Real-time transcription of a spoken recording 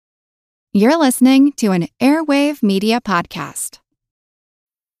You're listening to an Airwave Media Podcast.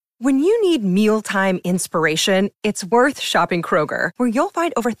 When you need mealtime inspiration, it's worth shopping Kroger, where you'll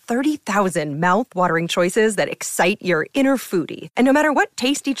find over 30,000 mouth-watering choices that excite your inner foodie. And no matter what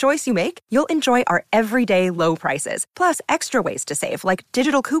tasty choice you make, you'll enjoy our everyday low prices, plus extra ways to save, like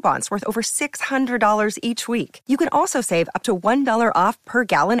digital coupons worth over $600 each week. You can also save up to $1 off per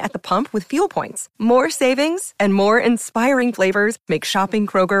gallon at the pump with fuel points. More savings and more inspiring flavors make shopping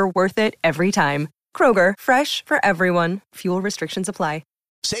Kroger worth it every time. Kroger, fresh for everyone. Fuel restrictions apply.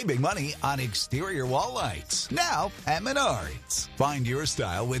 Save big money on exterior wall lights, now at Menards. Find your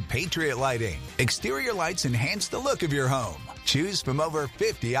style with Patriot Lighting. Exterior lights enhance the look of your home. Choose from over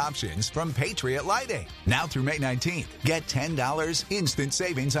 50 options from Patriot Lighting. Now through May 19th, get $10 instant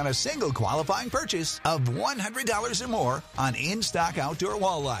savings on a single qualifying purchase of $100 or more on in-stock outdoor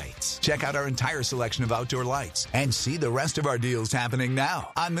wall lights. Check out our entire selection of outdoor lights and see the rest of our deals happening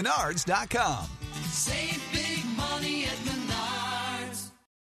now on Menards.com. Save big money at Menards.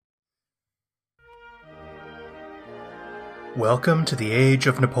 Welcome to the Age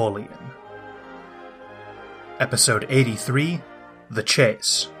of Napoleon. Episode 83, The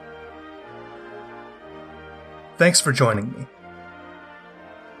Chase. Thanks for joining me.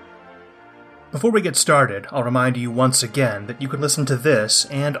 Before we get started, I'll remind you once again that you can listen to this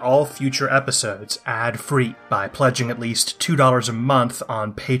and all future episodes ad-free by pledging at least $2 a month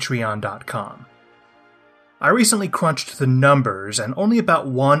on Patreon.com. I recently crunched the numbers, and only about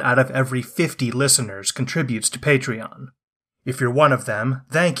 1 out of every 50 listeners contributes to Patreon. If you're one of them,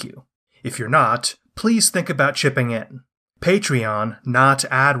 thank you. If you're not, please think about chipping in. Patreon, not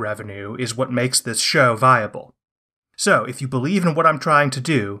ad revenue, is what makes this show viable. So, if you believe in what I'm trying to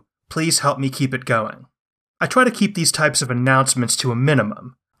do, please help me keep it going. I try to keep these types of announcements to a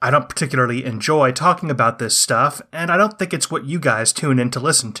minimum. I don't particularly enjoy talking about this stuff, and I don't think it's what you guys tune in to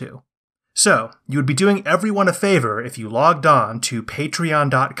listen to. So, you would be doing everyone a favor if you logged on to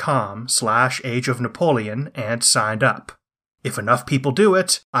patreon.com/ageofnapoleon and signed up. If enough people do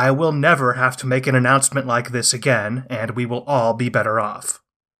it, I will never have to make an announcement like this again, and we will all be better off.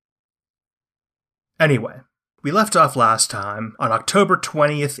 Anyway, we left off last time on October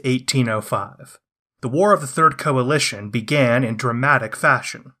 20th, 1805. The War of the Third Coalition began in dramatic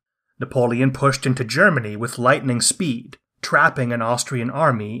fashion. Napoleon pushed into Germany with lightning speed, trapping an Austrian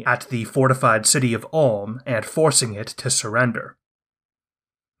army at the fortified city of Ulm and forcing it to surrender.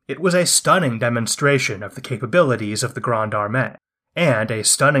 It was a stunning demonstration of the capabilities of the Grande Armée, and a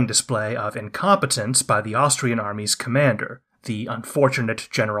stunning display of incompetence by the Austrian army's commander, the unfortunate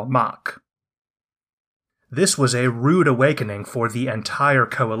General Mack. This was a rude awakening for the entire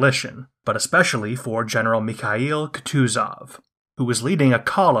coalition, but especially for General Mikhail Kutuzov, who was leading a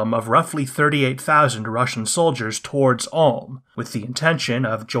column of roughly 38,000 Russian soldiers towards Ulm, with the intention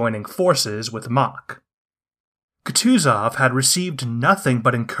of joining forces with Mack. Kutuzov had received nothing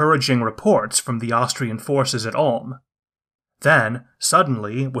but encouraging reports from the Austrian forces at Ulm. Then,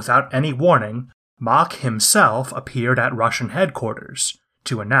 suddenly, without any warning, Mack himself appeared at Russian headquarters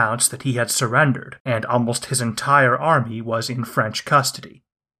to announce that he had surrendered and almost his entire army was in French custody.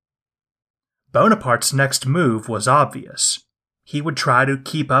 Bonaparte's next move was obvious. He would try to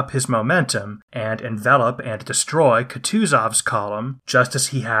keep up his momentum and envelop and destroy Kutuzov's column just as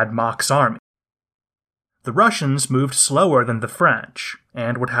he had Mack's army. The Russians moved slower than the French,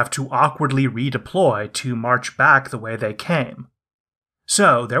 and would have to awkwardly redeploy to march back the way they came.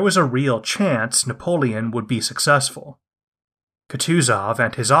 So there was a real chance Napoleon would be successful. Kutuzov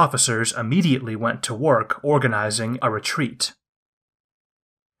and his officers immediately went to work organizing a retreat.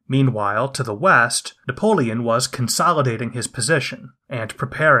 Meanwhile, to the west, Napoleon was consolidating his position and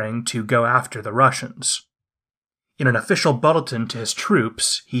preparing to go after the Russians. In an official bulletin to his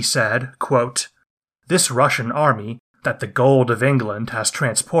troops, he said, quote, "This Russian army, that the gold of England has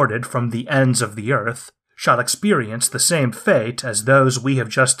transported from the ends of the earth, shall experience the same fate as those we have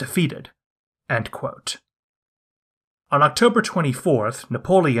just defeated." End quote. On October 24th,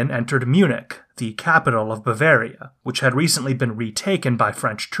 Napoleon entered Munich, the capital of Bavaria, which had recently been retaken by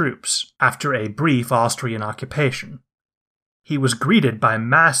French troops, after a brief Austrian occupation. He was greeted by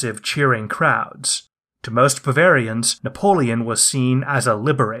massive cheering crowds. To most Bavarians, Napoleon was seen as a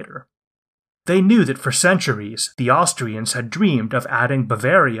liberator. They knew that for centuries, the Austrians had dreamed of adding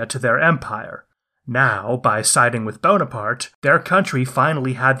Bavaria to their empire. Now, by siding with Bonaparte, their country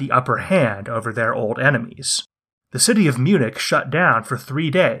finally had the upper hand over their old enemies. The city of Munich shut down for 3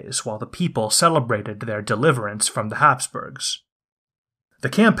 days while the people celebrated their deliverance from the Habsburgs. The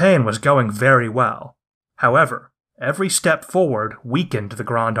campaign was going very well. However, every step forward weakened the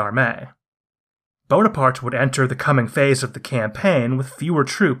Grande Armée. Bonaparte would enter the coming phase of the campaign with fewer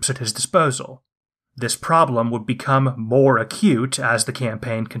troops at his disposal. This problem would become more acute as the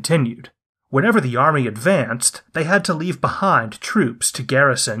campaign continued. Whenever the army advanced, they had to leave behind troops to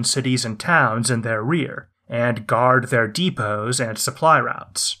garrison cities and towns in their rear, and guard their depots and supply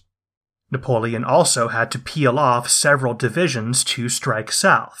routes. Napoleon also had to peel off several divisions to strike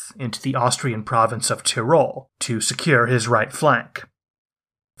south into the Austrian province of Tyrol to secure his right flank.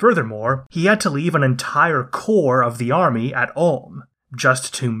 Furthermore, he had to leave an entire corps of the army at Ulm,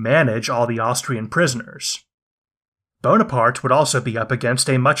 just to manage all the Austrian prisoners. Bonaparte would also be up against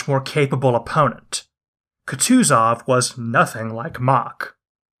a much more capable opponent. Kutuzov was nothing like Mach.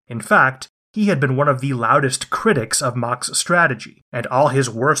 In fact, he had been one of the loudest critics of Mach's strategy, and all his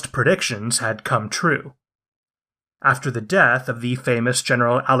worst predictions had come true. After the death of the famous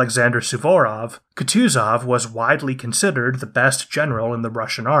General Alexander Suvorov, Kutuzov was widely considered the best general in the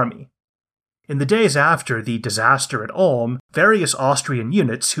Russian army. In the days after the disaster at Ulm, various Austrian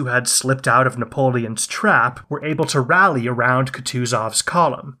units who had slipped out of Napoleon's trap were able to rally around Kutuzov's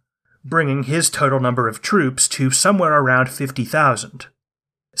column, bringing his total number of troops to somewhere around 50,000.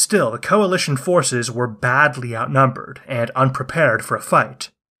 Still, the coalition forces were badly outnumbered and unprepared for a fight.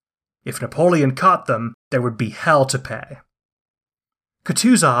 If Napoleon caught them, there would be hell to pay.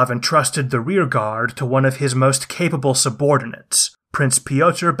 Kutuzov entrusted the rearguard to one of his most capable subordinates, Prince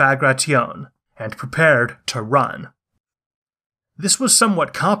Pyotr Bagration, and prepared to run. This was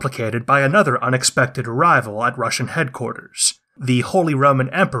somewhat complicated by another unexpected arrival at Russian headquarters, the Holy Roman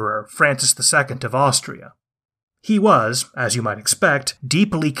Emperor Francis II of Austria. He was, as you might expect,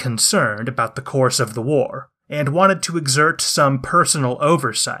 deeply concerned about the course of the war, and wanted to exert some personal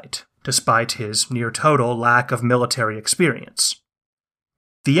oversight, despite his near-total lack of military experience.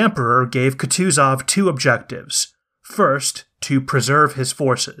 The emperor gave Kutuzov two objectives: first, to preserve his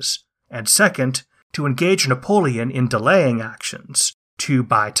forces, and second, to engage Napoleon in delaying actions, to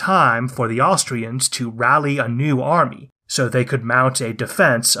buy time for the Austrians to rally a new army so they could mount a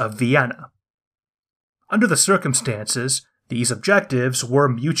defense of Vienna. Under the circumstances, these objectives were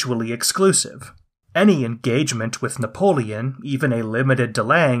mutually exclusive. Any engagement with Napoleon, even a limited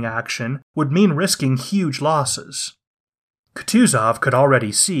delaying action, would mean risking huge losses. Kutuzov could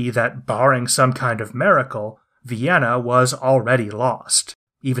already see that, barring some kind of miracle, Vienna was already lost,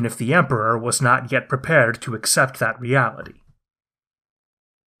 even if the emperor was not yet prepared to accept that reality.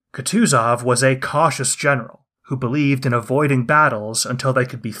 Kutuzov was a cautious general who believed in avoiding battles until they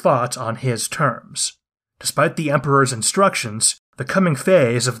could be fought on his terms. Despite the emperor's instructions, the coming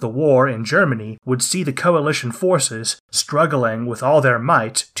phase of the war in Germany would see the coalition forces struggling with all their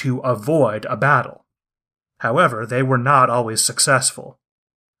might to avoid a battle. However, they were not always successful.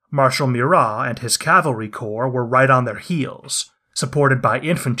 Marshal Murat and his cavalry corps were right on their heels, supported by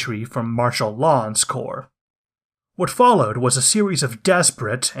infantry from Marshal Lannes' corps. What followed was a series of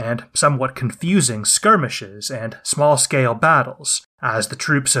desperate and somewhat confusing skirmishes and small-scale battles, as the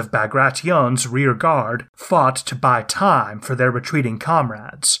troops of Bagration's rear guard fought to buy time for their retreating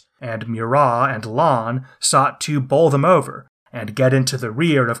comrades, and Murat and Lannes sought to bowl them over and get into the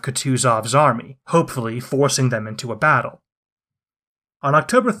rear of Kutuzov's army, hopefully forcing them into a battle. On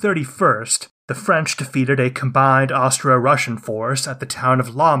October 31st, the French defeated a combined Austro-Russian force at the town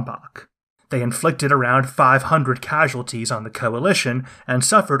of Lambach. They inflicted around 500 casualties on the coalition and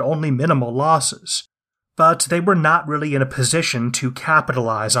suffered only minimal losses. But they were not really in a position to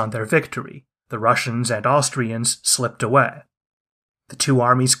capitalize on their victory. The Russians and Austrians slipped away. The two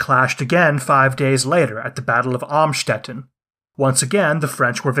armies clashed again 5 days later at the Battle of Amstetten. Once again, the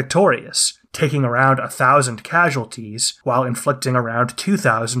French were victorious, taking around 1,000 casualties while inflicting around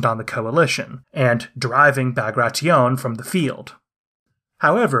 2,000 on the coalition, and driving Bagration from the field.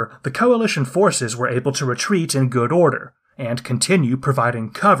 However, the coalition forces were able to retreat in good order, and continue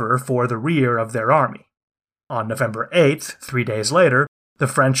providing cover for the rear of their army. On November 8th, 3 days later, the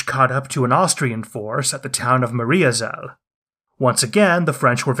French caught up to an Austrian force at the town of Mariazell. Once again, the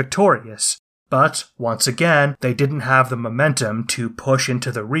French were victorious, but once again, they didn't have the momentum to push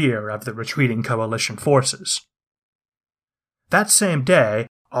into the rear of the retreating coalition forces. That same day,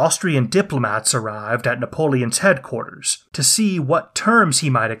 Austrian diplomats arrived at Napoleon's headquarters to see what terms he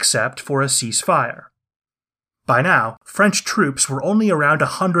might accept for a ceasefire. By now, French troops were only around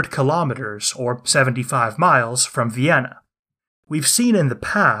 100 kilometers, or 75 miles, from Vienna. We've seen in the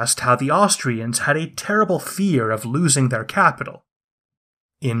past how the Austrians had a terrible fear of losing their capital.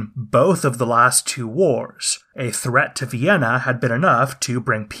 In both of the last two wars, a threat to Vienna had been enough to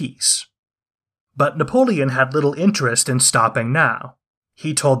bring peace. But Napoleon had little interest in stopping now.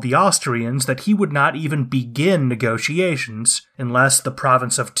 He told the Austrians that he would not even begin negotiations unless the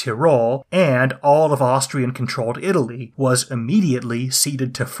province of Tyrol and all of Austrian-controlled Italy was immediately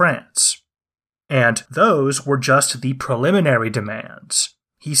ceded to France. And those were just the preliminary demands.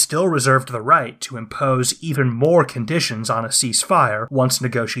 He still reserved the right to impose even more conditions on a ceasefire once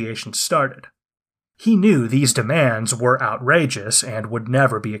negotiations started. He knew these demands were outrageous and would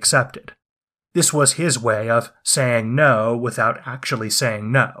never be accepted. This was his way of saying no without actually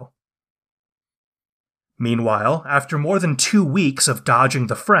saying no. Meanwhile, after more than 2 weeks of dodging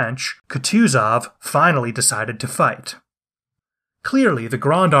the French, Kutuzov finally decided to fight. Clearly, the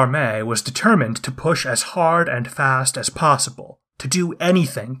Grande Armée was determined to push as hard and fast as possible, to do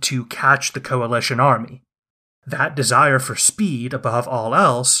anything to catch the coalition army. That desire for speed, above all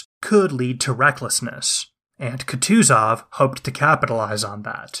else, could lead to recklessness, and Kutuzov hoped to capitalize on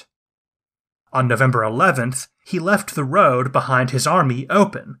that. On November 11th, he left the road behind his army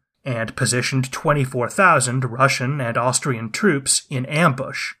open and positioned 24,000 Russian and Austrian troops in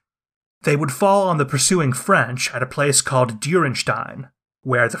ambush. They would fall on the pursuing French at a place called Dürrenstein,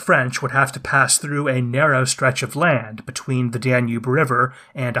 where the French would have to pass through a narrow stretch of land between the Danube River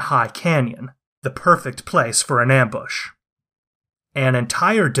and a high canyon, the perfect place for an ambush. An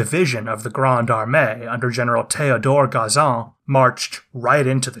entire division of the Grande Armée under General Théodore Gazan marched right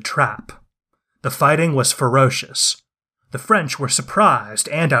into the trap. The fighting was ferocious. The French were surprised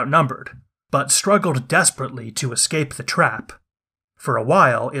and outnumbered, but struggled desperately to escape the trap. For a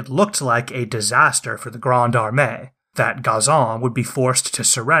while, it looked like a disaster for the Grande Armée, that Gazan would be forced to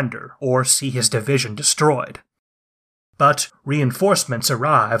surrender or see his division destroyed. But reinforcements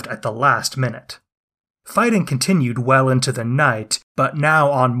arrived at the last minute. Fighting continued well into the night, but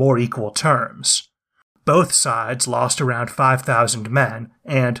now on more equal terms. Both sides lost around 5,000 men,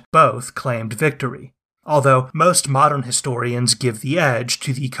 and both claimed victory, although most modern historians give the edge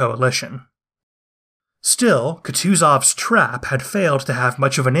to the coalition. Still, Kutuzov's trap had failed to have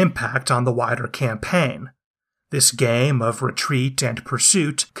much of an impact on the wider campaign. This game of retreat and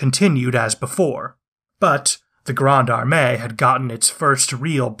pursuit continued as before, but the Grande Armée had gotten its first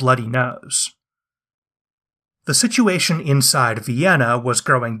real bloody nose. The situation inside Vienna was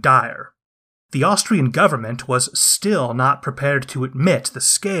growing dire. The Austrian government was still not prepared to admit the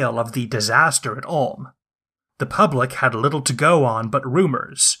scale of the disaster at Ulm. The public had little to go on but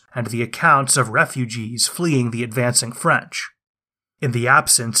rumors, and the accounts of refugees fleeing the advancing French. In the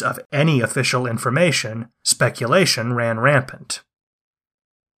absence of any official information, speculation ran rampant.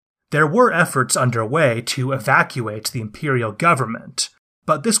 There were efforts underway to evacuate the imperial government,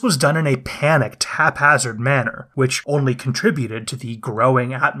 but this was done in a panicked, haphazard manner, which only contributed to the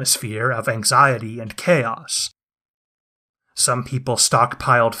growing atmosphere of anxiety and chaos. Some people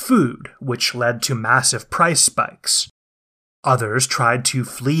stockpiled food, which led to massive price spikes. Others tried to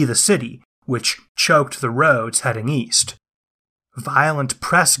flee the city, which choked the roads heading east. Violent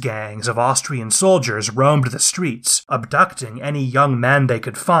press gangs of Austrian soldiers roamed the streets, abducting any young men they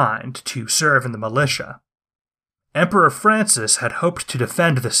could find to serve in the militia. Emperor Francis had hoped to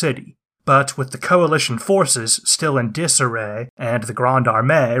defend the city, but with the coalition forces still in disarray and the Grande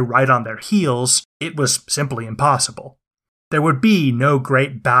Armée right on their heels, it was simply impossible. There would be no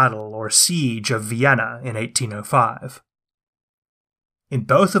great battle or siege of Vienna in 1805. In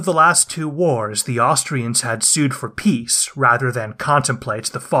both of the last 2 wars, the Austrians had sued for peace rather than contemplate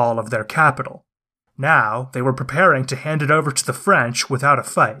the fall of their capital. Now, they were preparing to hand it over to the French without a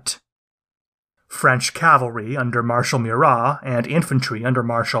fight. French cavalry under Marshal Murat and infantry under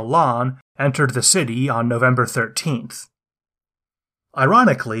Marshal Lannes entered the city on November 13th.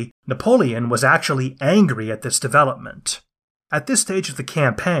 Ironically, Napoleon was actually angry at this development. At this stage of the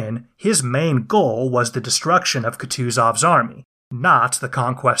campaign, his main goal was the destruction of Kutuzov's army, not the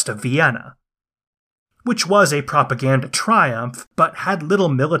conquest of Vienna, which was a propaganda triumph but had little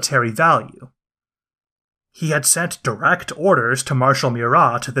military value. He had sent direct orders to Marshal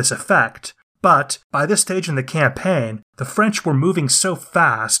Murat to this effect, but by this stage in the campaign, the French were moving so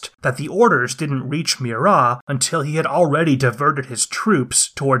fast that the orders didn't reach Murat until he had already diverted his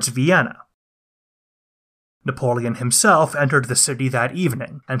troops towards Vienna. Napoleon himself entered the city that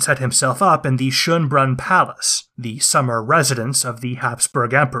evening and set himself up in the Schönbrunn Palace, the summer residence of the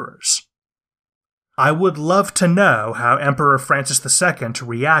Habsburg emperors. I would love to know how Emperor Francis II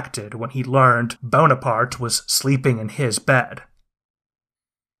reacted when he learned Bonaparte was sleeping in his bed.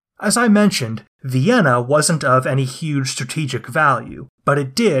 As I mentioned, Vienna wasn't of any huge strategic value, but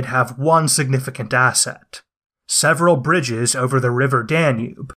it did have one significant asset: several bridges over the river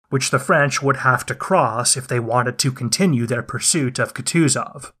Danube, which the French would have to cross if they wanted to continue their pursuit of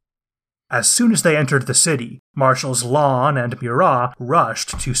Kutuzov. As soon as they entered the city, Marshals Lannes and Murat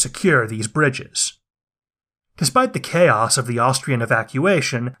rushed to secure these bridges. Despite the chaos of the Austrian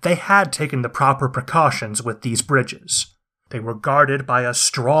evacuation, they had taken the proper precautions with these bridges. They were guarded by a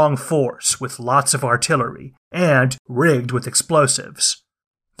strong force with lots of artillery, and rigged with explosives.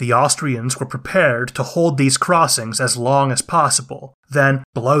 The Austrians were prepared to hold these crossings as long as possible, then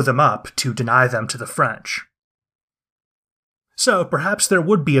blow them up to deny them to the French. So perhaps there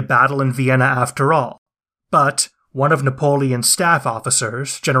would be a battle in Vienna after all, but one of Napoleon's staff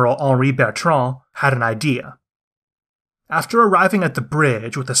officers, General Henri Bertrand, had an idea. After arriving at the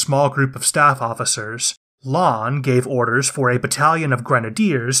bridge with a small group of staff officers, Lannes gave orders for a battalion of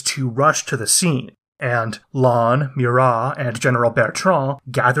grenadiers to rush to the scene, and Lannes, Murat, and General Bertrand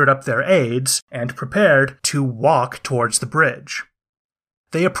gathered up their aides and prepared to walk towards the bridge.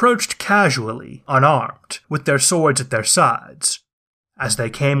 They approached casually, unarmed, with their swords at their sides. As they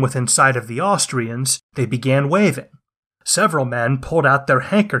came within sight of the Austrians, they began waving. Several men pulled out their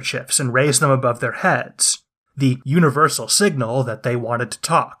handkerchiefs and raised them above their heads, the universal signal that they wanted to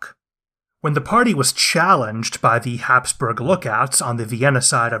talk. When the party was challenged by the Habsburg lookouts on the Vienna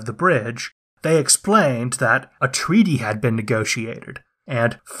side of the bridge, they explained that a treaty had been negotiated,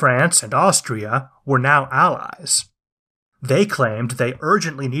 and France and Austria were now allies. They claimed they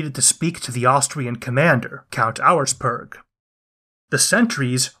urgently needed to speak to the Austrian commander, Count Auersperg. The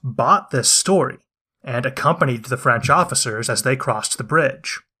sentries bought this story and accompanied the French officers as they crossed the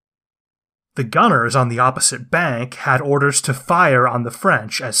bridge. The gunners on the opposite bank had orders to fire on the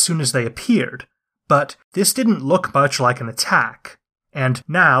French as soon as they appeared, but this didn't look much like an attack, and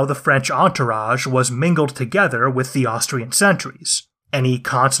now the French entourage was mingled together with the Austrian sentries. Any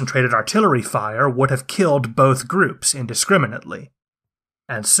concentrated artillery fire would have killed both groups indiscriminately.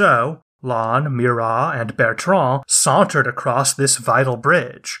 And so, Lannes, Murat, and Bertrand sauntered across this vital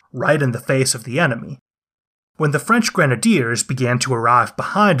bridge, right in the face of the enemy. When the French grenadiers began to arrive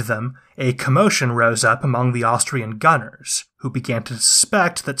behind them, a commotion rose up among the Austrian gunners, who began to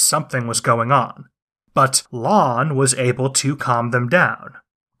suspect that something was going on. But Lannes was able to calm them down.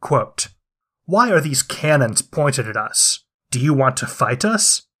 Quote, "Why are these cannons pointed at us? Do you want to fight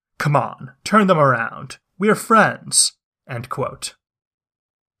us? Come on, turn them around. We're friends." End quote.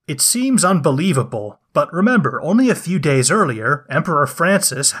 It seems unbelievable, but remember, only a few days earlier, Emperor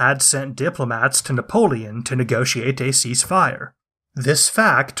Francis had sent diplomats to Napoleon to negotiate a ceasefire. This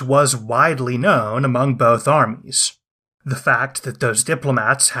fact was widely known among both armies. The fact that those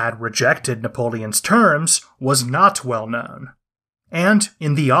diplomats had rejected Napoleon's terms was not well known. And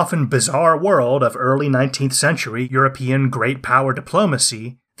in the often bizarre world of early 19th century European great power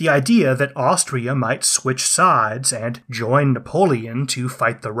diplomacy, the idea that Austria might switch sides and join Napoleon to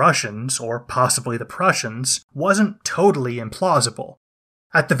fight the Russians, or possibly the Prussians, wasn't totally implausible.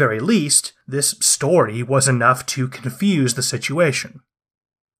 At the very least, this story was enough to confuse the situation.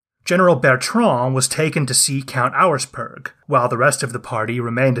 General Bertrand was taken to see Count Auersperg, while the rest of the party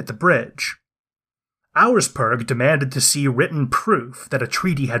remained at the bridge. Auersperg demanded to see written proof that a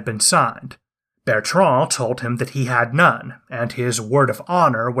treaty had been signed. Bertrand told him that he had none, and his word of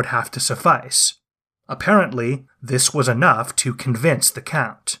honor would have to suffice. Apparently, this was enough to convince the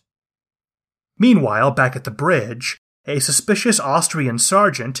Count. Meanwhile, back at the bridge, a suspicious Austrian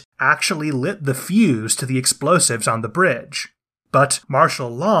sergeant actually lit the fuse to the explosives on the bridge, but Marshal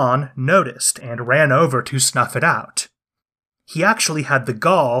Lannes noticed and ran over to snuff it out. He actually had the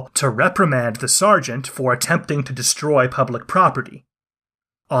gall to reprimand the sergeant for attempting to destroy public property.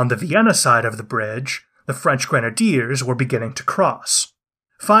 On the Vienna side of the bridge, the French grenadiers were beginning to cross.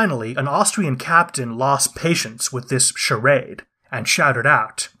 Finally, an Austrian captain lost patience with this charade and shouted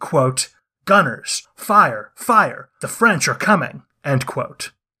out, quote, "Gunners, fire, fire, the French are coming," end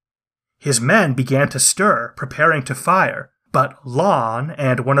quote. His men began to stir, preparing to fire, but Lannes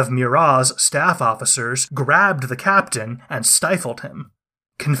and one of Murat's staff officers grabbed the captain and stifled him.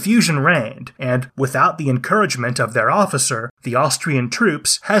 Confusion reigned, and without the encouragement of their officer, the Austrian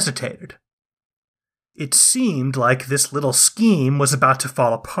troops hesitated. It seemed like this little scheme was about to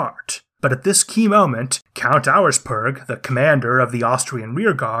fall apart, but at this key moment, Count Auersperg, the commander of the Austrian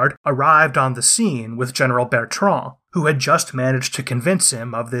rearguard, arrived on the scene with General Bertrand, who had just managed to convince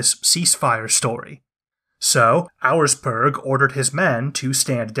him of this ceasefire story. So, Auersperg ordered his men to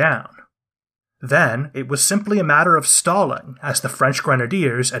stand down. Then, it was simply a matter of stalling as the French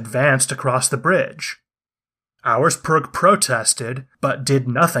grenadiers advanced across the bridge. Auersperg protested, but did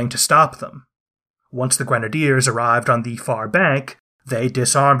nothing to stop them. Once the grenadiers arrived on the far bank, they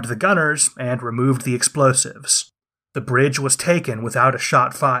disarmed the gunners and removed the explosives. The bridge was taken without a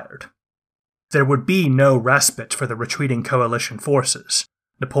shot fired. There would be no respite for the retreating coalition forces.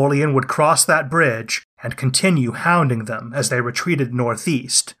 Napoleon would cross that bridge and continue hounding them as they retreated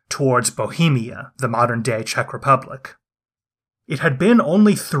northeast towards Bohemia, the modern-day Czech Republic. It had been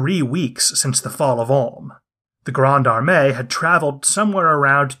only 3 weeks since the fall of Ulm. The Grande Armée had traveled somewhere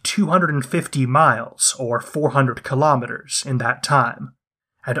around 250 miles, or 400 kilometers, in that time,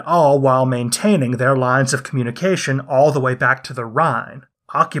 and all while maintaining their lines of communication all the way back to the Rhine,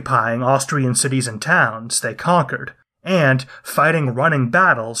 occupying Austrian cities and towns they conquered, and fighting running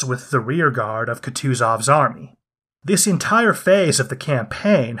battles with the rearguard of Kutuzov's army. This entire phase of the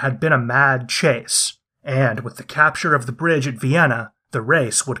campaign had been a mad chase, and with the capture of the bridge at Vienna, the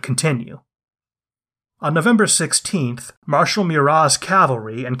race would continue. On November 16th, Marshal Murat's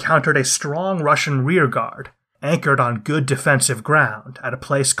cavalry encountered a strong Russian rearguard, anchored on good defensive ground at a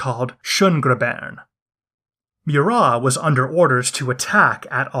place called Schöngräbern. Murat was under orders to attack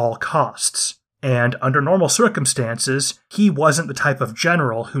at all costs, and under normal circumstances, he wasn't the type of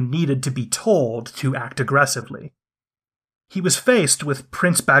general who needed to be told to act aggressively. He was faced with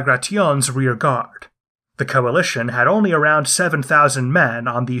Prince Bagration's rearguard. The coalition had only around 7,000 men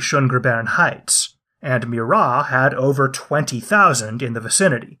on the Schöngräbern heights, and Murat had over 20,000 in the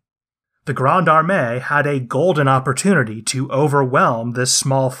vicinity. The Grande Armée had a golden opportunity to overwhelm this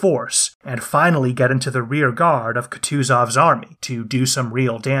small force and finally get into the rear guard of Kutuzov's army to do some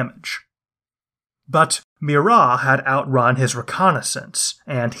real damage. But Murat had outrun his reconnaissance,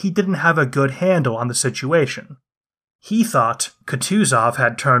 and he didn't have a good handle on the situation. He thought Kutuzov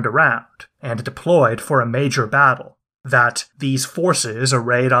had turned around and deployed for a major battle, that these forces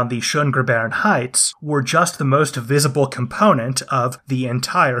arrayed on the Schöngräbern heights were just the most visible component of the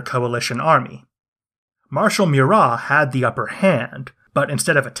entire coalition army. Marshal Murat had the upper hand, but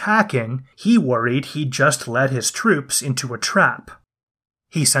instead of attacking, he worried he'd just led his troops into a trap.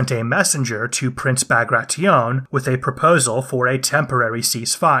 He sent a messenger to Prince Bagration with a proposal for a temporary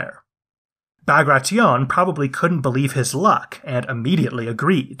ceasefire. Bagration probably couldn't believe his luck and immediately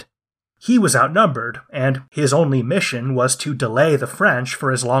agreed. He was outnumbered, and his only mission was to delay the French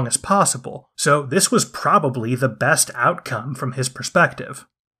for as long as possible, so this was probably the best outcome from his perspective.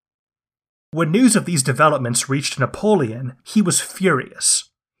 When news of these developments reached Napoleon, he was furious.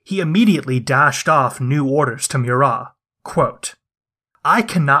 He immediately dashed off new orders to Murat. Quote, "I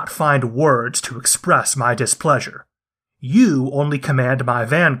cannot find words to express my displeasure. You only command my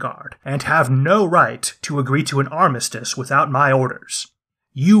vanguard, and have no right to agree to an armistice without my orders.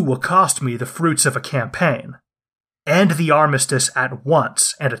 You will cost me the fruits of a campaign. End the armistice at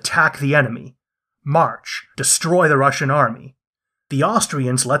once and attack the enemy. March, destroy the Russian army. The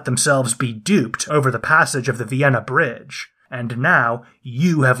Austrians let themselves be duped over the passage of the Vienna Bridge, and now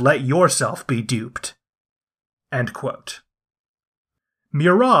you have let yourself be duped." End quote.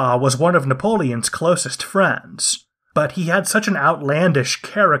 Murat was one of Napoleon's closest friends, but he had such an outlandish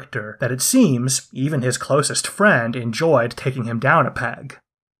character that it seems even his closest friend enjoyed taking him down a peg.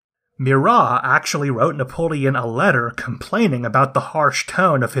 Murat actually wrote Napoleon a letter complaining about the harsh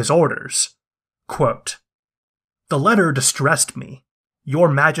tone of his orders. Quote, "The letter distressed me. Your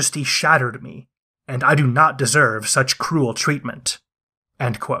Majesty shattered me, and I do not deserve such cruel treatment."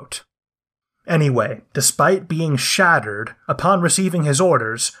 End quote. Anyway, despite being shattered, upon receiving his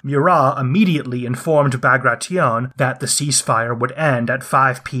orders, Murat immediately informed Bagration that the ceasefire would end at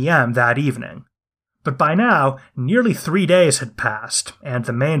 5 p.m. that evening. But by now, nearly 3 days had passed, and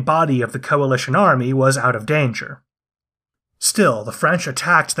the main body of the coalition army was out of danger. Still, the French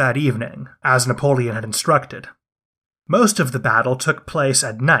attacked that evening, as Napoleon had instructed. Most of the battle took place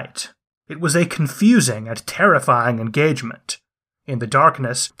at night. It was a confusing and terrifying engagement. In the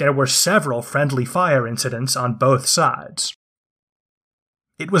darkness, there were several friendly fire incidents on both sides.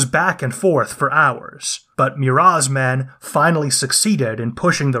 It was back and forth for hours, but Murat's men finally succeeded in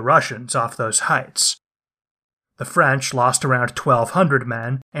pushing the Russians off those heights. The French lost around 1,200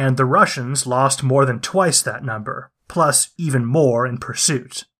 men, and the Russians lost more than twice that number, plus even more in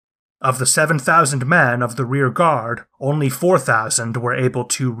pursuit. Of the 7,000 men of the rear guard, only 4,000 were able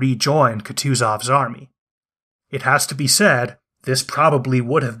to rejoin Kutuzov's army. It has to be said, this probably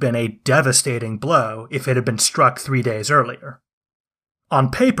would have been a devastating blow if it had been struck 3 days earlier.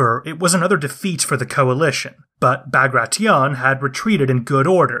 On paper, it was another defeat for the coalition, but Bagration had retreated in good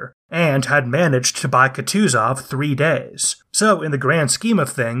order, and had managed to buy Kutuzov 3 days, so in the grand scheme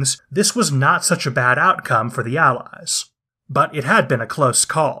of things, this was not such a bad outcome for the Allies. But it had been a close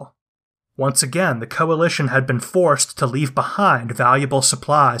call. Once again, the coalition had been forced to leave behind valuable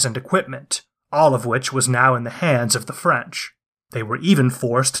supplies and equipment, all of which was now in the hands of the French. They were even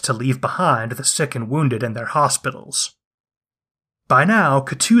forced to leave behind the sick and wounded in their hospitals. By now,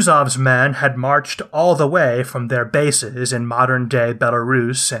 Kutuzov's men had marched all the way from their bases in modern-day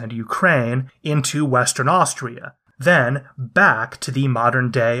Belarus and Ukraine into Western Austria, then back to the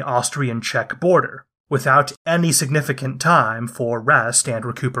modern-day Austrian-Czech border, without any significant time for rest and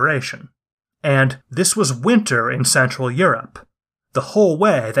recuperation. And this was winter in Central Europe. The whole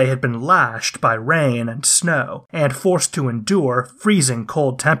way they had been lashed by rain and snow, and forced to endure freezing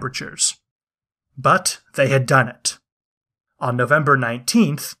cold temperatures. But they had done it. On November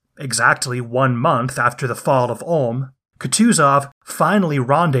 19th, exactly 1 month after the fall of Ulm, Kutuzov finally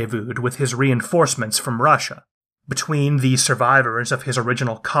rendezvoused with his reinforcements from Russia. Between the survivors of his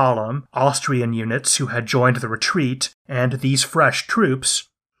original column, Austrian units who had joined the retreat, and these fresh troops,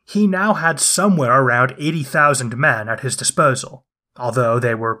 he now had somewhere around 80,000 men at his disposal, although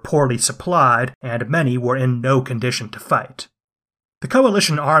they were poorly supplied and many were in no condition to fight. The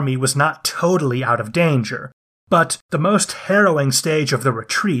coalition army was not totally out of danger, but the most harrowing stage of the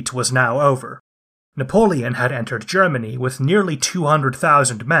retreat was now over. Napoleon had entered Germany with nearly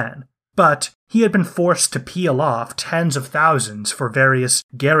 200,000 men, but he had been forced to peel off tens of thousands for various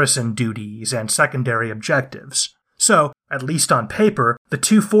garrison duties and secondary objectives. So, at least on paper, the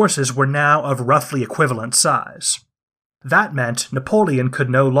two forces were now of roughly equivalent size. That meant Napoleon could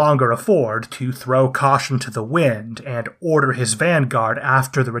no longer afford to throw caution to the wind and order his vanguard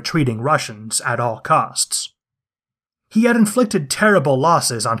after the retreating Russians at all costs. He had inflicted terrible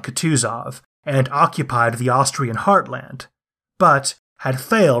losses on Kutuzov and occupied the Austrian heartland, but had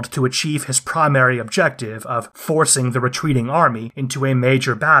failed to achieve his primary objective of forcing the retreating army into a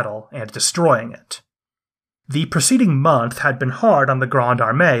major battle and destroying it. The preceding month had been hard on the Grande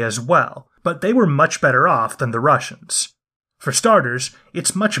Armée as well, but they were much better off than the Russians. For starters,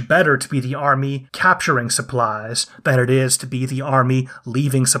 it's much better to be the army capturing supplies than it is to be the army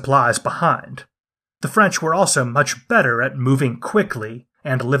leaving supplies behind. The French were also much better at moving quickly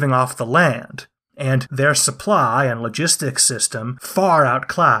and living off the land, and their supply and logistics system far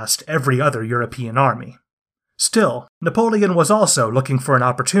outclassed every other European army. Still, Napoleon was also looking for an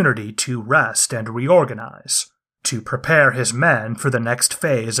opportunity to rest and reorganize, to prepare his men for the next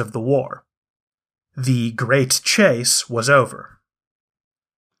phase of the war. The Great Chase was over.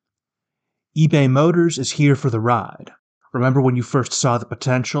 eBay Motors is here for the ride. Remember when you first saw the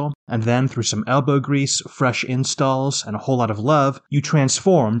potential, and then through some elbow grease, fresh installs, and a whole lot of love, you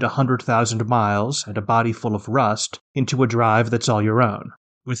transformed 100,000 miles and a body full of rust into a drive that's all your own.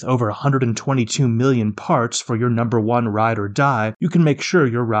 With over 122 million parts for your #1 ride or die, you can make sure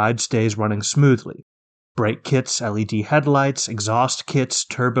your ride stays running smoothly. Brake kits, LED headlights, exhaust kits,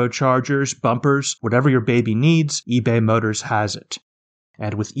 turbochargers, bumpers, whatever your baby needs, eBay Motors has it.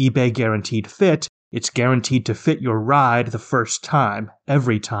 And with eBay Guaranteed Fit, it's guaranteed to fit your ride the first time,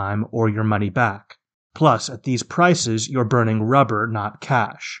 every time, or your money back. Plus, at these prices, you're burning rubber, not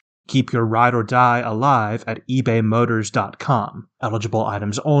cash. Keep your ride or die alive at ebaymotors.com. Eligible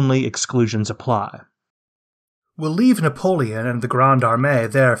items only, exclusions apply. We'll leave Napoleon and the Grande Armée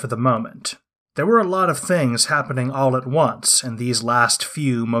there for the moment. There were a lot of things happening all at once in these last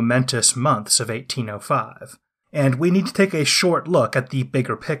few momentous months of 1805, and we need to take a short look at the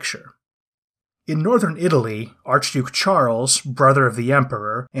bigger picture. In northern Italy, Archduke Charles, brother of the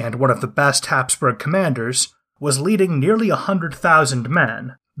Emperor and one of the best Habsburg commanders, was leading nearly 100,000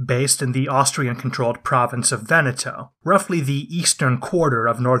 men, based in the Austrian-controlled province of Veneto, roughly the eastern quarter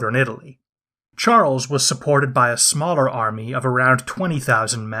of northern Italy. Charles was supported by a smaller army of around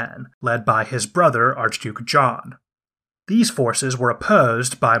 20,000 men, led by his brother Archduke John. These forces were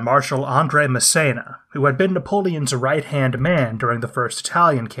opposed by Marshal André Massena, who had been Napoleon's right-hand man during the First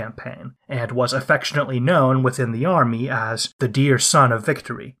Italian campaign, and was affectionately known within the army as the dear son of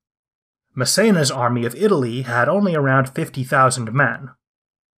victory. Massena's army of Italy had only around 50,000 men.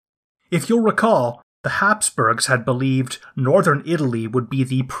 If you'll recall, the Habsburgs had believed northern Italy would be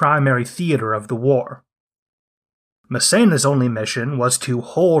the primary theater of the war. Massena's only mission was to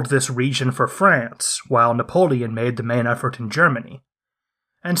hold this region for France, while Napoleon made the main effort in Germany.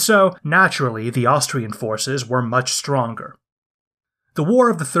 And so, naturally, the Austrian forces were much stronger. The War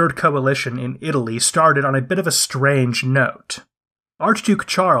of the Third Coalition in Italy started on a bit of a strange note. Archduke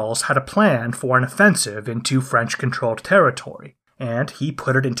Charles had a plan for an offensive into French-controlled territory, and he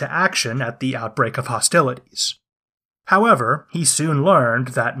put it into action at the outbreak of hostilities. However, he soon learned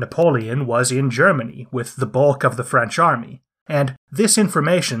that Napoleon was in Germany with the bulk of the French army, and this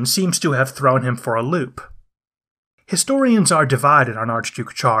information seems to have thrown him for a loop. Historians are divided on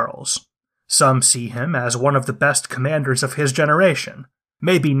Archduke Charles. Some see him as one of the best commanders of his generation,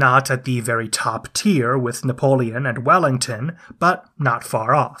 maybe not at the very top tier with Napoleon and Wellington, but not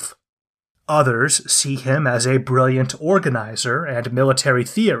far off. Others see him as a brilliant organizer and military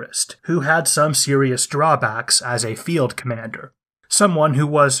theorist who had some serious drawbacks as a field commander, someone who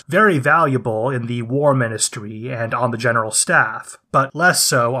was very valuable in the war ministry and on the general staff, but less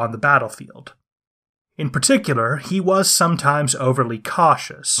so on the battlefield. In particular, he was sometimes overly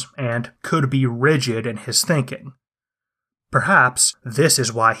cautious and could be rigid in his thinking. Perhaps this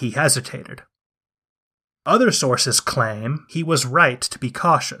is why he hesitated. Other sources claim he was right to be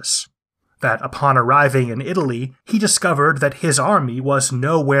cautious, that upon arriving in Italy, he discovered that his army was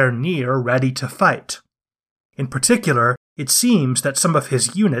nowhere near ready to fight. In particular, it seems that some of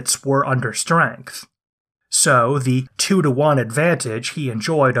his units were under strength. So the 2-to-1 advantage he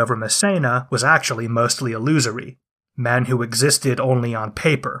enjoyed over Massena was actually mostly illusory, men who existed only on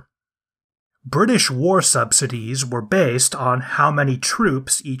paper. British war subsidies were based on how many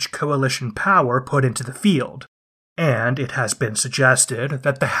troops each coalition power put into the field, and it has been suggested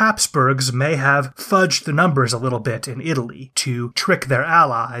that the Habsburgs may have fudged the numbers a little bit in Italy to trick their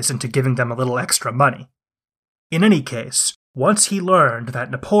allies into giving them a little extra money. In any case, once he learned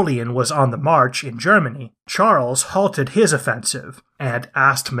that Napoleon was on the march in Germany, Charles halted his offensive and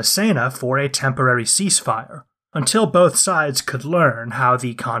asked Massena for a temporary ceasefire, until both sides could learn how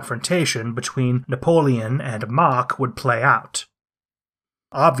the confrontation between Napoleon and Mack would play out.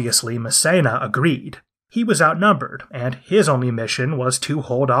 Obviously, Massena agreed. He was outnumbered, and his only mission was to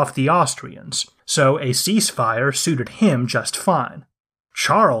hold off the Austrians, so a ceasefire suited him just fine.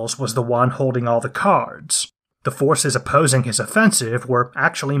 Charles was the one holding all the cards. The forces opposing his offensive were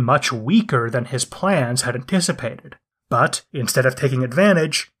actually much weaker than his plans had anticipated, but instead of taking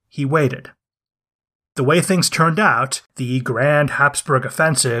advantage, he waited. The way things turned out, the Grand Habsburg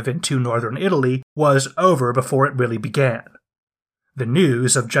offensive into northern Italy was over before it really began. The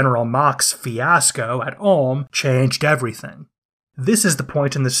news of General Mack's fiasco at Ulm changed everything. This is the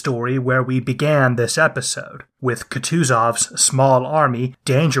point in the story where we began this episode, with Kutuzov's small army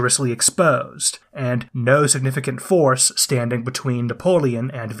dangerously exposed, and no significant force standing between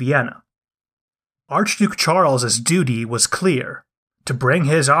Napoleon and Vienna. Archduke Charles's duty was clear, to bring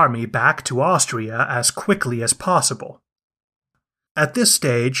his army back to Austria as quickly as possible. At this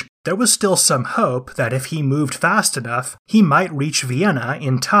stage, there was still some hope that if he moved fast enough, he might reach Vienna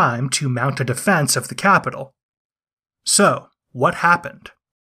in time to mount a defense of the capital. So, what happened?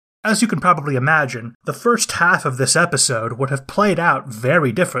 As you can probably imagine, the first half of this episode would have played out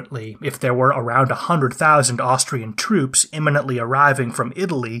very differently if there were around 100,000 Austrian troops imminently arriving from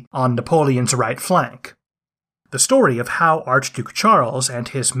Italy on Napoleon's right flank. The story of how Archduke Charles and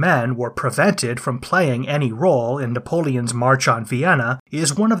his men were prevented from playing any role in Napoleon's march on Vienna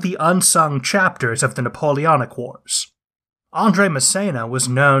is one of the unsung chapters of the Napoleonic Wars. André Massena was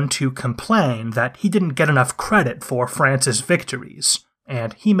known to complain that he didn't get enough credit for France's victories,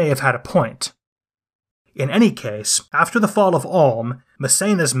 and he may have had a point. In any case, after the fall of Ulm,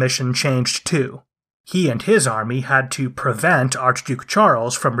 Massena's mission changed too. He and his army had to prevent Archduke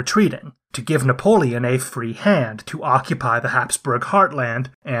Charles from retreating, to give Napoleon a free hand to occupy the Habsburg heartland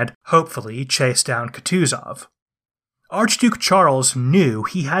and hopefully chase down Kutuzov. Archduke Charles knew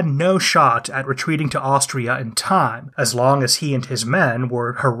he had no shot at retreating to Austria in time as long as he and his men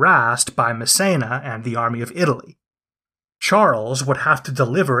were harassed by Massena and the army of Italy. Charles would have to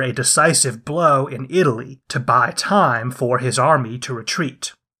deliver a decisive blow in Italy to buy time for his army to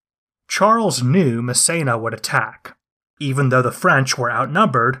retreat. Charles knew Massena would attack. Even though the French were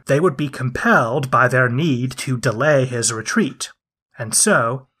outnumbered, they would be compelled by their need to delay his retreat, and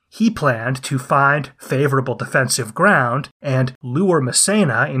so he planned to find favorable defensive ground and lure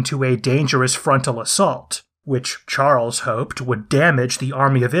Massena into a dangerous frontal assault, which Charles hoped would damage the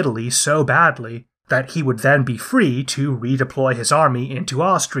army of Italy so badly that he would then be free to redeploy his army into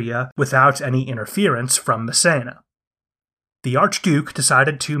Austria without any interference from Massena. The Archduke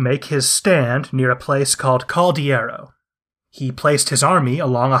decided to make his stand near a place called Caldiero. He placed his army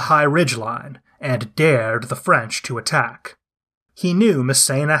along a high ridgeline and dared the French to attack. He knew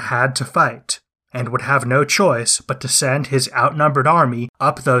Massena had to fight, and would have no choice but to send his outnumbered army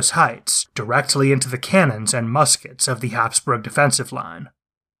up those heights, directly into the cannons and muskets of the Habsburg defensive line.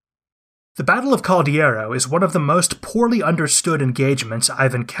 The Battle of Caldiero is one of the most poorly understood engagements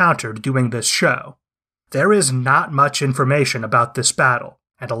I've encountered doing this show. There is not much information about this battle,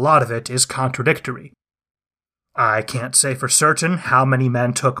 and a lot of it is contradictory. I can't say for certain how many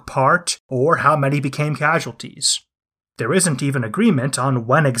men took part, or how many became casualties. There isn't even agreement on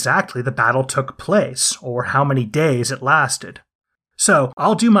when exactly the battle took place, or how many days it lasted. So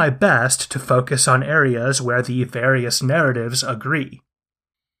I'll do my best to focus on areas where the various narratives agree.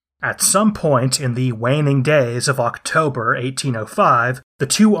 At some point in the waning days of October 1805, the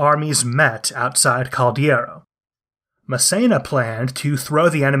two armies met outside Caldiero. Massena planned to throw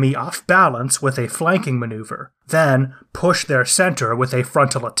the enemy off balance with a flanking maneuver, then push their center with a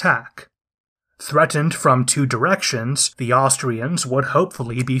frontal attack. Threatened from two directions, the Austrians would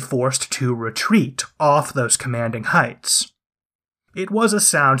hopefully be forced to retreat off those commanding heights. It was a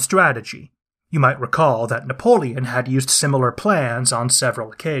sound strategy. You might recall that Napoleon had used similar plans on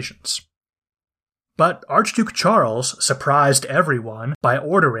several occasions. But Archduke Charles surprised everyone by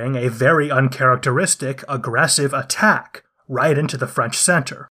ordering a very uncharacteristic, aggressive attack right into the French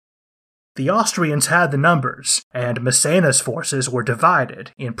center. The Austrians had the numbers, and Massena's forces were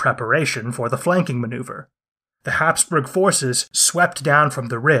divided in preparation for the flanking maneuver. The Habsburg forces swept down from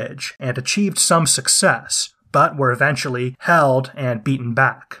the ridge and achieved some success, but were eventually held and beaten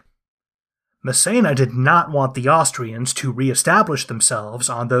back. Massena did not want the Austrians to re-establish themselves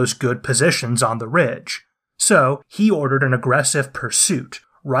on those good positions on the ridge, so he ordered an aggressive pursuit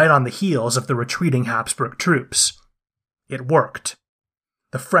right on the heels of the retreating Habsburg troops. It worked.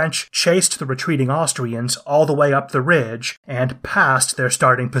 The French chased the retreating Austrians all the way up the ridge and past their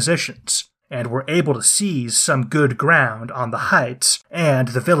starting positions, and were able to seize some good ground on the heights and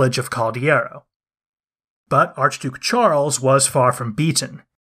the village of Caldiero. But Archduke Charles was far from beaten.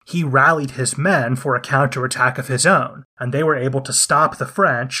 He rallied his men for a counterattack of his own, and they were able to stop the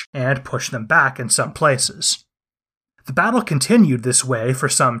French and push them back in some places. The battle continued this way for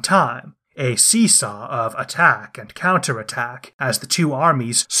some time, a seesaw of attack and counterattack as the two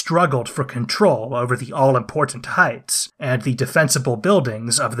armies struggled for control over the all-important heights and the defensible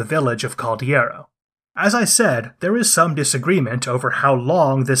buildings of the village of Caldiero. As I said, there is some disagreement over how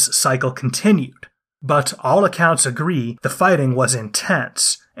long this cycle continued, but all accounts agree the fighting was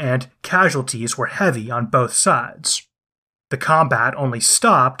intense, and casualties were heavy on both sides. The combat only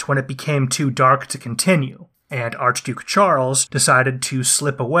stopped when it became too dark to continue, and Archduke Charles decided to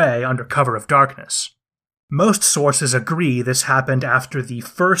slip away under cover of darkness. Most sources agree this happened after the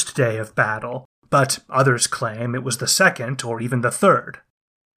first day of battle, but others claim it was the second or even the third.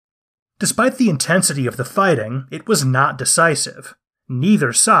 Despite the intensity of the fighting, it was not decisive.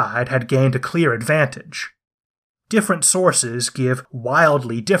 Neither side had gained a clear advantage. Different sources give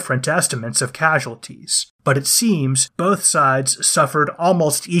wildly different estimates of casualties, but it seems both sides suffered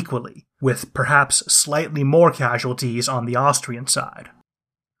almost equally, with perhaps slightly more casualties on the Austrian side.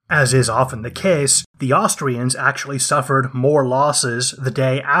 As is often the case, the Austrians actually suffered more losses the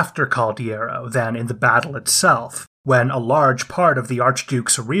day after Caldiero than in the battle itself, when a large part of the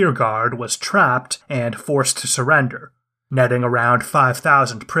Archduke's rearguard was trapped and forced to surrender, netting around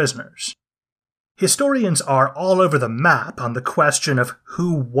 5,000 prisoners. Historians are all over the map on the question of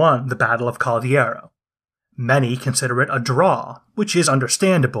who won the Battle of Caldiero. Many consider it a draw, which is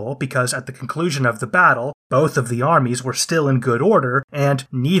understandable because at the conclusion of the battle, both of the armies were still in good order and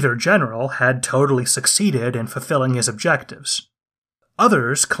neither general had totally succeeded in fulfilling his objectives.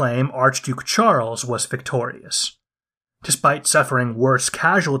 Others claim Archduke Charles was victorious. Despite suffering worse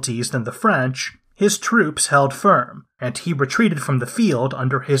casualties than the French, his troops held firm, and he retreated from the field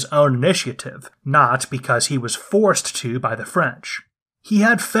under his own initiative, not because he was forced to by the French. He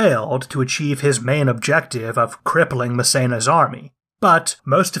had failed to achieve his main objective of crippling Massena's army, but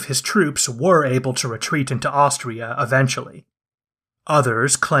most of his troops were able to retreat into Austria eventually.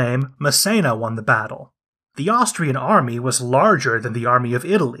 Others claim Massena won the battle. The Austrian army was larger than the army of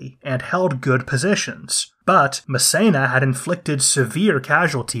Italy and held good positions, but Massena had inflicted severe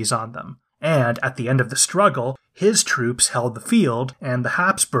casualties on them, and at the end of the struggle, his troops held the field and the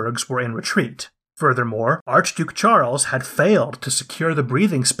Habsburgs were in retreat. Furthermore, Archduke Charles had failed to secure the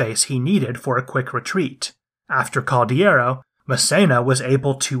breathing space he needed for a quick retreat. After Caldiero, Massena was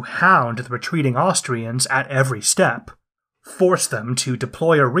able to hound the retreating Austrians at every step, force them to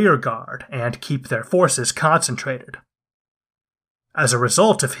deploy a rearguard, and keep their forces concentrated. As a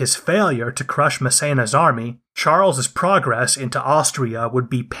result of his failure to crush Massena's army, Charles's progress into Austria would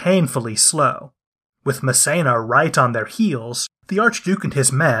be painfully slow. With Massena right on their heels, the Archduke and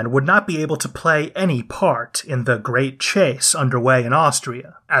his men would not be able to play any part in the great chase underway in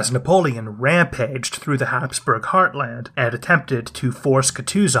Austria, as Napoleon rampaged through the Habsburg heartland and attempted to force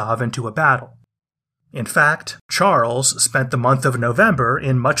Kutuzov into a battle. In fact, Charles spent the month of November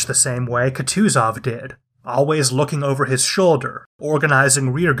in much the same way Kutuzov did, always looking over his shoulder,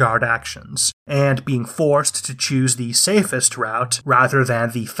 organizing rearguard actions, and being forced to choose the safest route rather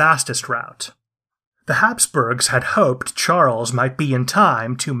than the fastest route. The Habsburgs had hoped Charles might be in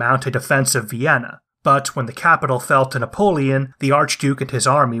time to mount a defense of Vienna, but when the capital fell to Napoleon, the Archduke and his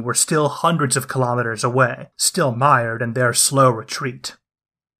army were still hundreds of kilometers away, still mired in their slow retreat.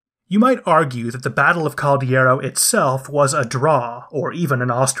 You might argue that the Battle of Caldiero itself was a draw, or even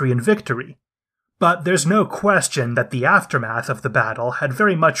an Austrian victory. But there's no question that the aftermath of the battle had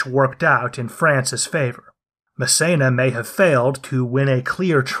very much worked out in France's favor. Massena may have failed to win a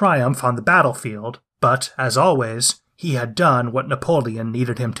clear triumph on the battlefield, but, as always, he had done what Napoleon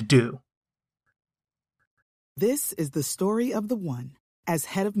needed him to do. This is the story of the one. As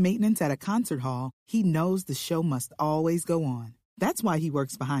head of maintenance at a concert hall, he knows the show must always go on. That's why he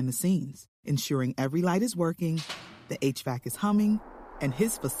works behind the scenes, ensuring every light is working, the HVAC is humming, and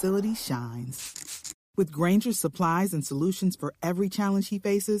his facility shines. With Grainger's supplies and solutions for every challenge he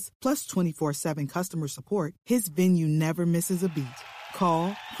faces, plus 24/7 customer support, his venue never misses a beat.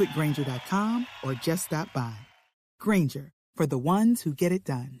 Call quickgrainger.com or just stop by. Grainger, for the ones who get it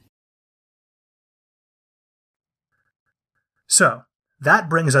done. So, that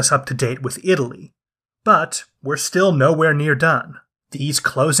brings us up to date with Italy. But we're still nowhere near done. These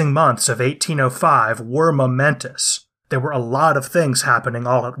closing months of 1805 were momentous. There were a lot of things happening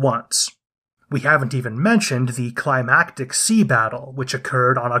all at once. We haven't even mentioned the climactic sea battle, which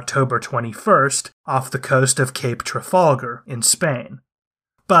occurred on October 21st off the coast of Cape Trafalgar in Spain.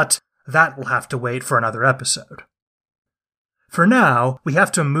 But that will have to wait for another episode. For now, we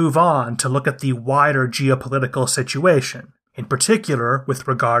have to move on to look at the wider geopolitical situation, in particular with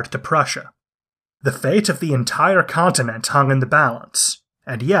regard to Prussia. The fate of the entire continent hung in the balance,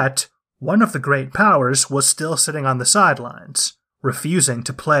 and yet, one of the great powers was still sitting on the sidelines, refusing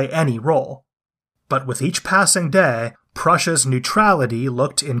to play any role. But with each passing day, Prussia's neutrality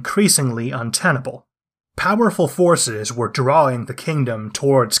looked increasingly untenable. Powerful forces were drawing the kingdom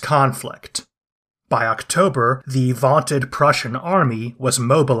towards conflict. By October, the vaunted Prussian army was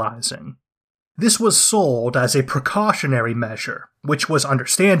mobilizing. This was sold as a precautionary measure, which was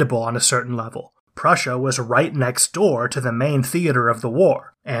understandable on a certain level. Prussia was right next door to the main theater of the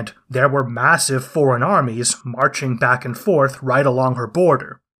war, and there were massive foreign armies marching back and forth right along her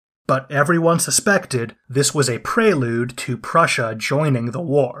border. But everyone suspected this was a prelude to Prussia joining the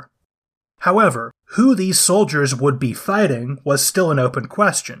war. However, who these soldiers would be fighting was still an open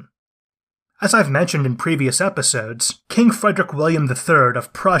question. As I've mentioned in previous episodes, King Frederick William III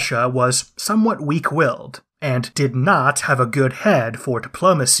of Prussia was somewhat weak-willed, and did not have a good head for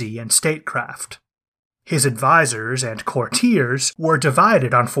diplomacy and statecraft. His advisors and courtiers were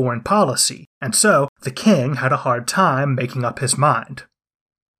divided on foreign policy, and so the king had a hard time making up his mind.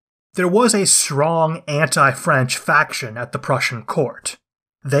 There was a strong anti-French faction at the Prussian court.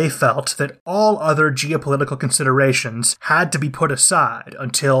 They felt that all other geopolitical considerations had to be put aside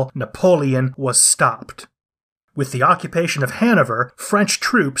until Napoleon was stopped. With the occupation of Hanover, French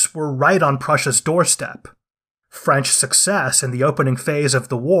troops were right on Prussia's doorstep. French success in the opening phase of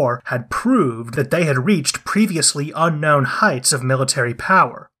the war had proved that they had reached previously unknown heights of military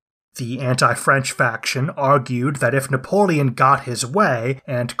power. The anti-French faction argued that if Napoleon got his way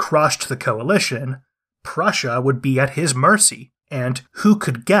and crushed the coalition, Prussia would be at his mercy, and who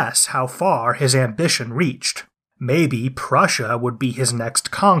could guess how far his ambition reached? Maybe Prussia would be his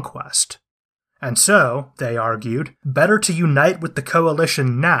next conquest. And so, they argued, better to unite with the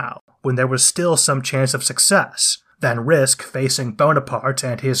coalition now, when there was still some chance of success, than risk facing Bonaparte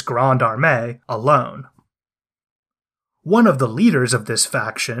and his Grande Armée alone. One of the leaders of this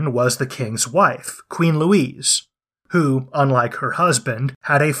faction was the king's wife, Queen Louise, who, unlike her husband,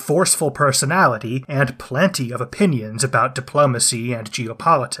 had a forceful personality and plenty of opinions about diplomacy and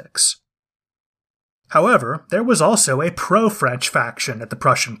geopolitics. However, there was also a pro-French faction at the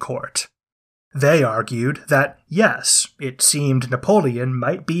Prussian court. They argued that, yes, it seemed Napoleon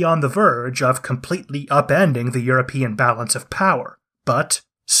might be on the verge of completely upending the European balance of power, but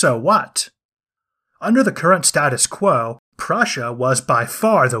so what? Under the current status quo, Prussia was by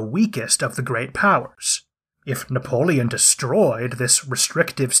far the weakest of the great powers. If Napoleon destroyed this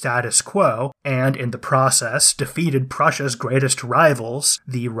restrictive status quo, and in the process defeated Prussia's greatest rivals,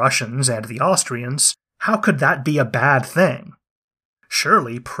 the Russians and the Austrians, how could that be a bad thing?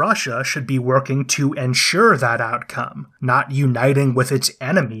 Surely Prussia should be working to ensure that outcome, not uniting with its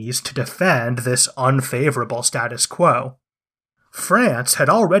enemies to defend this unfavorable status quo. France had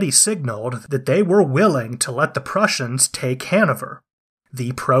already signaled that they were willing to let the Prussians take Hanover.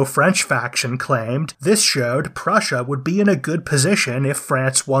 The pro-French faction claimed this showed Prussia would be in a good position if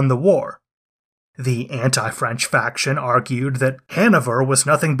France won the war. The anti-French faction argued that Hanover was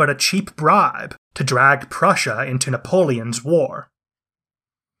nothing but a cheap bribe to drag Prussia into Napoleon's war.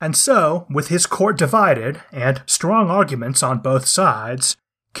 And so, with his court divided and strong arguments on both sides,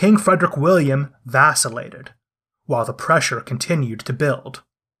 King Frederick William vacillated, while the pressure continued to build.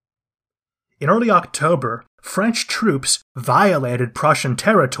 In early October, French troops violated Prussian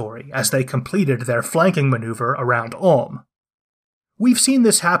territory as they completed their flanking maneuver around Ulm. We've seen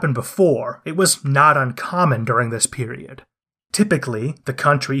this happen before. It was not uncommon during this period. Typically, the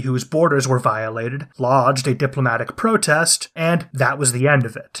country whose borders were violated lodged a diplomatic protest, and that was the end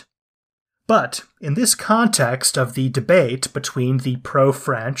of it. But in this context of the debate between the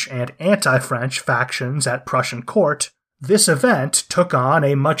pro-French and anti-French factions at Prussian court, this event took on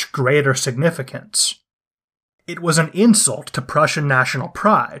a much greater significance. It was an insult to Prussian national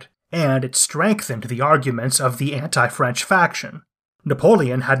pride, and it strengthened the arguments of the anti-French faction.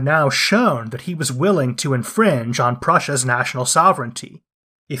 Napoleon had now shown that he was willing to infringe on Prussia's national sovereignty.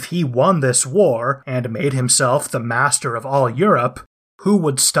 If he won this war and made himself the master of all Europe, who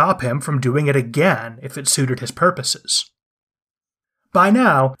would stop him from doing it again if it suited his purposes? By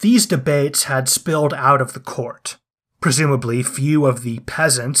now, these debates had spilled out of the court. Presumably, few of the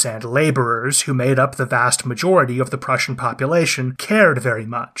peasants and laborers who made up the vast majority of the Prussian population cared very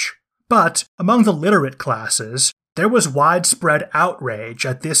much. But among the literate classes, there was widespread outrage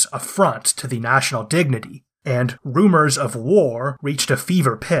at this affront to the national dignity, and rumors of war reached a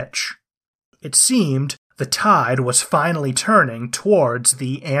fever pitch. It seemed the tide was finally turning towards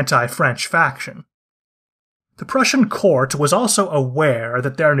the anti-French faction. The Prussian court was also aware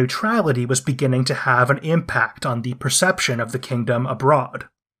that their neutrality was beginning to have an impact on the perception of the kingdom abroad.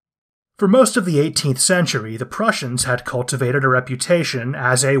 For most of the 18th century, the Prussians had cultivated a reputation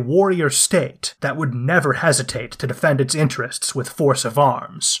as a warrior state that would never hesitate to defend its interests with force of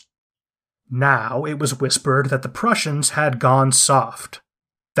arms. Now it was whispered that the Prussians had gone soft,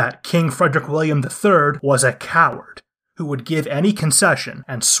 that King Frederick William III was a coward who would give any concession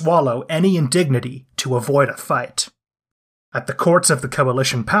and swallow any indignity to avoid a fight. At the courts of the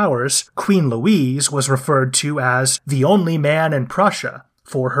coalition powers, Queen Louise was referred to as the only man in Prussia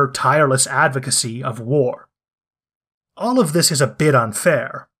for her tireless advocacy of war. All of this is a bit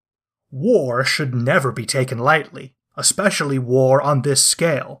unfair. War should never be taken lightly, especially war on this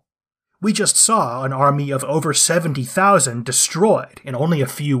scale. We just saw an army of over 70,000 destroyed in only a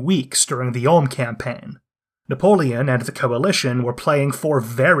few weeks during the Ulm campaign. Napoleon and the coalition were playing for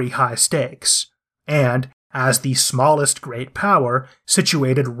very high stakes, and as the smallest great power,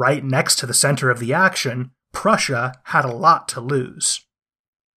 situated right next to the center of the action, Prussia had a lot to lose.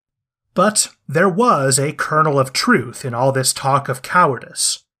 But there was a kernel of truth in all this talk of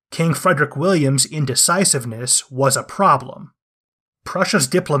cowardice. King Frederick William's indecisiveness was a problem. Prussia's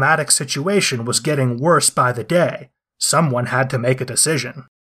diplomatic situation was getting worse by the day. Someone had to make a decision.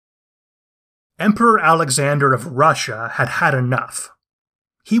 Emperor Alexander of Russia had had enough.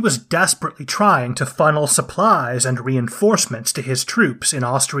 He was desperately trying to funnel supplies and reinforcements to his troops in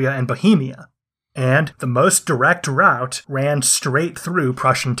Austria and Bohemia, and the most direct route ran straight through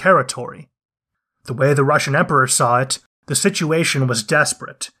Prussian territory. The way the Russian emperor saw it, the situation was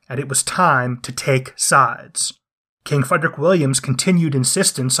desperate, and it was time to take sides. King Frederick William's continued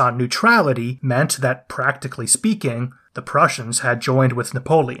insistence on neutrality meant that, practically speaking, the Prussians had joined with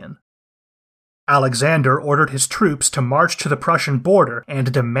Napoleon. Alexander ordered his troops to march to the Prussian border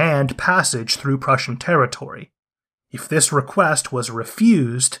and demand passage through Prussian territory. If this request was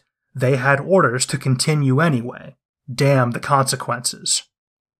refused, they had orders to continue anyway. Damn the consequences.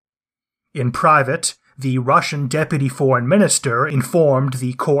 In private, the Russian deputy foreign minister informed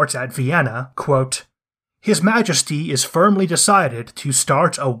the court at Vienna, quote, "His Majesty is firmly decided to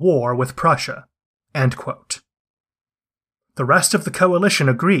start a war with Prussia." End quote. The rest of the coalition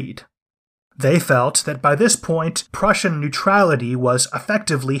agreed. They felt that by this point, Prussian neutrality was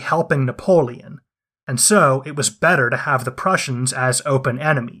effectively helping Napoleon, and so it was better to have the Prussians as open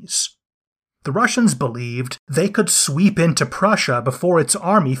enemies. The Russians believed they could sweep into Prussia before its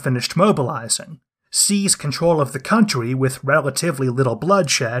army finished mobilizing, seize control of the country with relatively little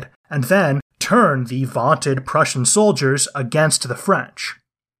bloodshed, and then turn the vaunted Prussian soldiers against the French.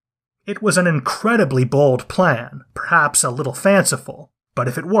 It was an incredibly bold plan, perhaps a little fanciful, but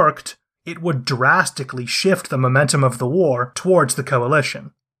if it worked, it would drastically shift the momentum of the war towards the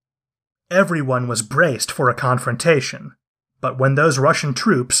coalition. Everyone was braced for a confrontation, but when those Russian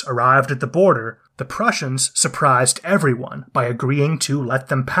troops arrived at the border, the Prussians surprised everyone by agreeing to let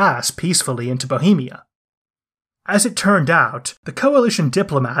them pass peacefully into Bohemia. As it turned out, the coalition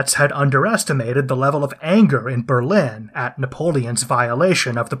diplomats had underestimated the level of anger in Berlin at Napoleon's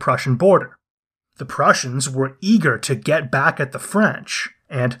violation of the Prussian border. The Prussians were eager to get back at the French,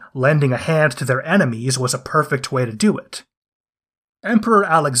 and lending a hand to their enemies was a perfect way to do it. Emperor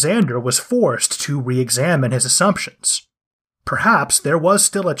Alexander was forced to re-examine his assumptions. Perhaps there was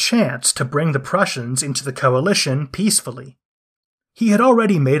still a chance to bring the Prussians into the coalition peacefully. He had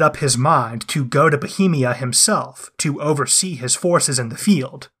already made up his mind to go to Bohemia himself to oversee his forces in the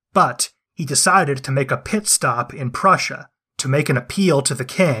field, but he decided to make a pit stop in Prussia to make an appeal to the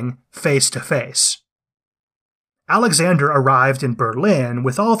king face to face. Alexander arrived in Berlin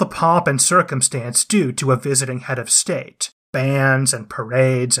with all the pomp and circumstance due to a visiting head of state, bands and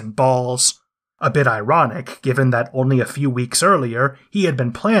parades and balls. A bit ironic, given that only a few weeks earlier he had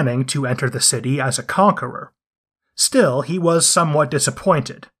been planning to enter the city as a conqueror. Still, he was somewhat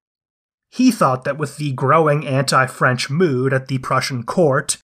disappointed. He thought that with the growing anti-French mood at the Prussian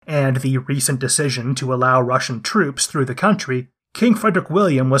court and the recent decision to allow Russian troops through the country, King Frederick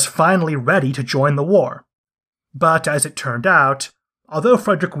William was finally ready to join the war. But as it turned out, although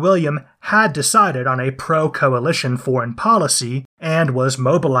Frederick William had decided on a pro-coalition foreign policy and was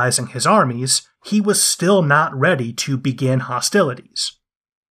mobilizing his armies, he was still not ready to begin hostilities.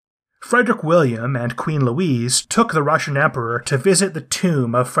 Frederick William and Queen Louise took the Russian emperor to visit the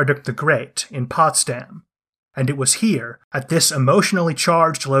tomb of Frederick the Great in Potsdam, and it was here, at this emotionally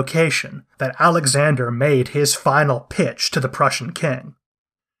charged location, that Alexander made his final pitch to the Prussian king.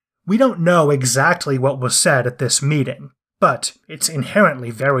 We don't know exactly what was said at this meeting, but it's inherently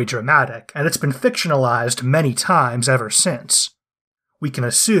very dramatic, and it's been fictionalized many times ever since. We can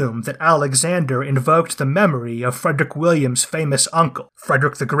assume that Alexander invoked the memory of Frederick William's famous uncle,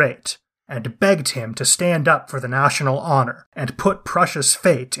 Frederick the Great, and begged him to stand up for the national honor and put Prussia's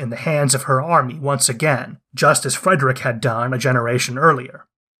fate in the hands of her army once again, just as Frederick had done a generation earlier.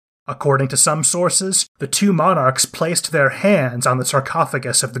 According to some sources, the two monarchs placed their hands on the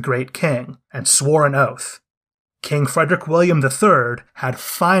sarcophagus of the great king and swore an oath. King Frederick William III had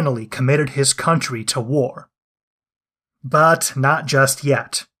finally committed his country to war. But not just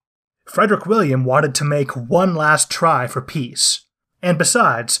yet. Frederick William wanted to make one last try for peace. And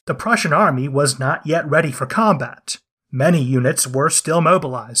besides, the Prussian army was not yet ready for combat. Many units were still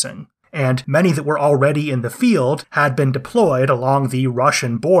mobilizing, and many that were already in the field had been deployed along the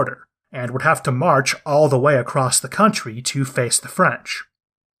Russian border, and would have to march all the way across the country to face the French.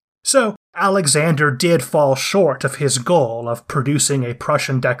 So, Alexander did fall short of his goal of producing a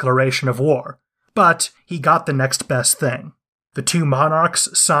Prussian declaration of war, but he got the next best thing. The two monarchs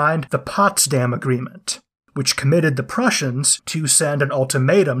signed the Potsdam Agreement, which committed the Prussians to send an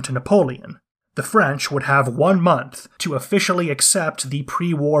ultimatum to Napoleon. The French would have 1 month to officially accept the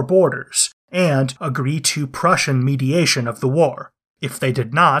pre-war borders and agree to Prussian mediation of the war. If they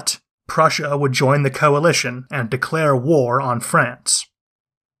did not, Prussia would join the coalition and declare war on France.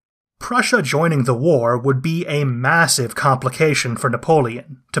 Prussia joining the war would be a massive complication for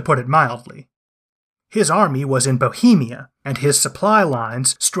Napoleon, to put it mildly. His army was in Bohemia, and his supply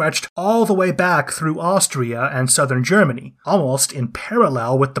lines stretched all the way back through Austria and southern Germany, almost in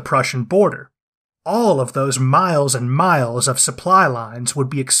parallel with the Prussian border. All of those miles and miles of supply lines would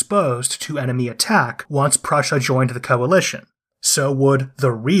be exposed to enemy attack once Prussia joined the coalition. So would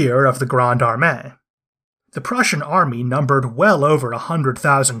the rear of the Grande Armée. The Prussian army numbered well over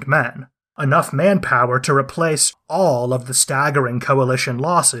 100,000 men, enough manpower to replace all of the staggering coalition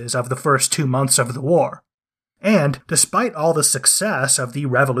losses of the first 2 months of the war. And, despite all the success of the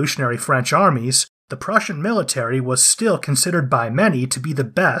revolutionary French armies, the Prussian military was still considered by many to be the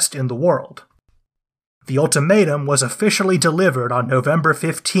best in the world. The ultimatum was officially delivered on November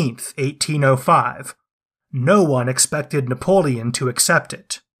 15, 1805. No one expected Napoleon to accept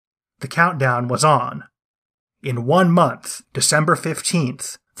it. The countdown was on. In 1 month, December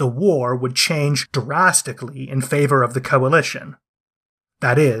 15th, the war would change drastically in favor of the coalition.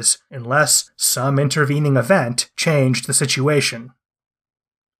 That is, unless some intervening event changed the situation.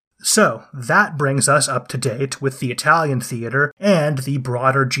 So, that brings us up to date with the Italian theater and the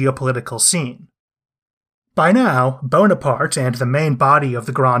broader geopolitical scene. By now, Bonaparte and the main body of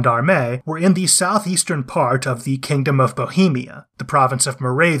the Grande Armée were in the southeastern part of the Kingdom of Bohemia, the province of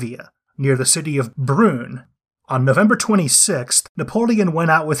Moravia, near the city of Brünn. On November 26th, Napoleon went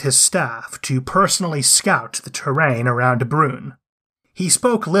out with his staff to personally scout the terrain around Brünn. He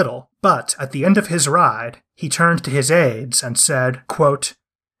spoke little, but at the end of his ride, he turned to his aides and said, quote,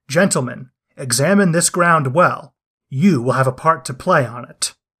 "Gentlemen, examine this ground well. You will have a part to play on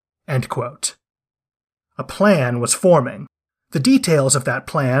it." End quote. A plan was forming. The details of that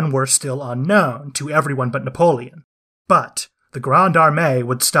plan were still unknown to everyone but Napoleon. But the Grande Armée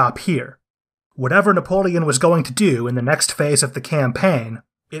would stop here. Whatever Napoleon was going to do in the next phase of the campaign,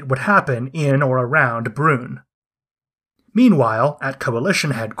 it would happen in or around Brünn. Meanwhile, at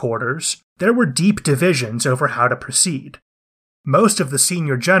coalition headquarters, there were deep divisions over how to proceed. Most of the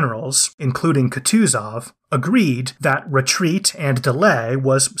senior generals, including Kutuzov, agreed that retreat and delay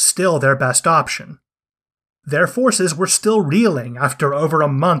was still their best option. Their forces were still reeling after over a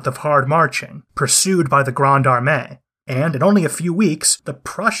month of hard marching, pursued by the Grande Armée, and in only a few weeks, the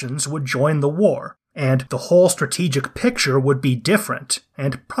Prussians would join the war, and the whole strategic picture would be different,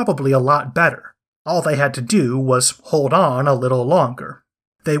 and probably a lot better. All they had to do was hold on a little longer.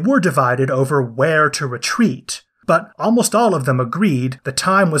 They were divided over where to retreat, but almost all of them agreed the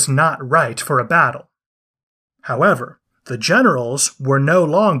time was not right for a battle. However, the generals were no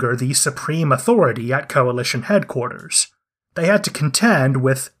longer the supreme authority at coalition headquarters. They had to contend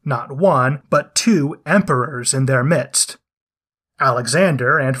with not one, but two emperors in their midst.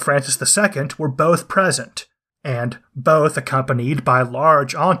 Alexander and Francis II were both present, and both accompanied by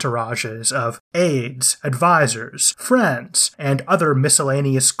large entourages of aides, advisors, friends, and other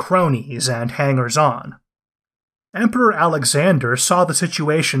miscellaneous cronies and hangers-on. Emperor Alexander saw the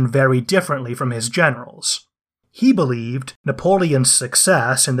situation very differently from his generals. He believed Napoleon's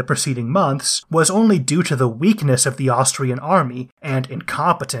success in the preceding months was only due to the weakness of the Austrian army and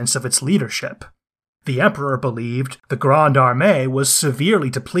incompetence of its leadership. The emperor believed the Grande Armée was severely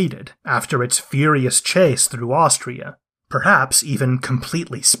depleted after its furious chase through Austria, perhaps even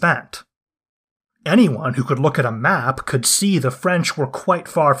completely spent. Anyone who could look at a map could see the French were quite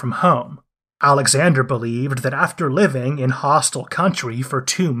far from home. Alexander believed that after living in hostile country for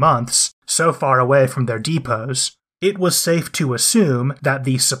 2 months, so far away from their depots, it was safe to assume that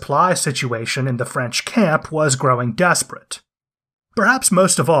the supply situation in the French camp was growing desperate. Perhaps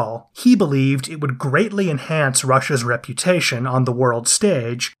most of all, he believed it would greatly enhance Russia's reputation on the world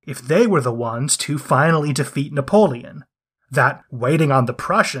stage if they were the ones to finally defeat Napoleon. That waiting on the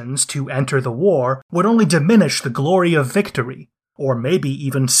Prussians to enter the war would only diminish the glory of victory, or maybe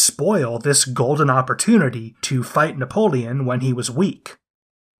even spoil this golden opportunity to fight Napoleon when he was weak.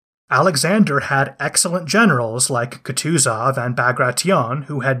 Alexander had excellent generals like Kutuzov and Bagration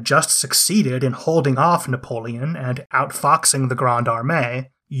who had just succeeded in holding off Napoleon and outfoxing the Grande Armée.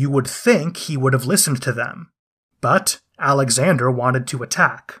 You would think he would have listened to them. But Alexander wanted to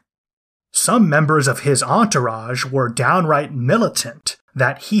attack. Some members of his entourage were downright militant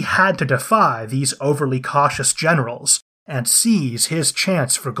that he had to defy these overly cautious generals and seize his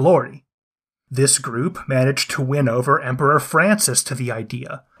chance for glory. This group managed to win over Emperor Francis to the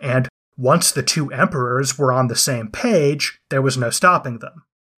idea, and once the two emperors were on the same page, there was no stopping them.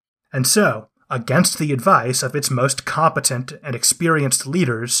 And so, against the advice of its most competent and experienced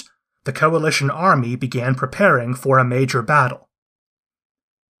leaders, the coalition army began preparing for a major battle.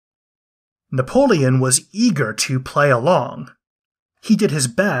 Napoleon was eager to play along. He did his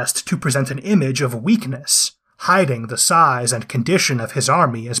best to present an image of weakness, hiding the size and condition of his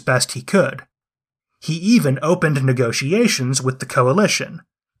army as best he could. He even opened negotiations with the coalition,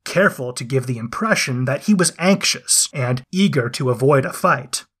 careful to give the impression that he was anxious and eager to avoid a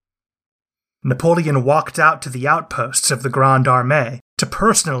fight. Napoleon walked out to the outposts of the Grande Armée to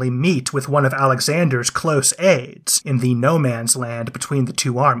personally meet with one of Alexander's close aides in the no-man's land between the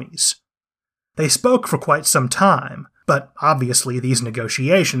two armies. They spoke for quite some time, but obviously these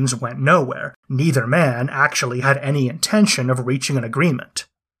negotiations went nowhere. Neither man actually had any intention of reaching an agreement.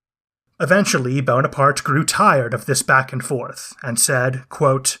 Eventually, Bonaparte grew tired of this back and forth, and said,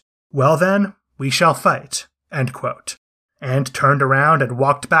 quote, "Well then, we shall fight," end quote, and turned around and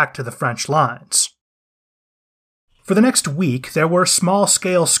walked back to the French lines. For the next week, there were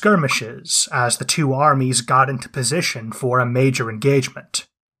small-scale skirmishes as the two armies got into position for a major engagement.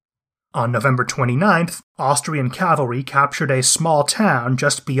 On November 29th, Austrian cavalry captured a small town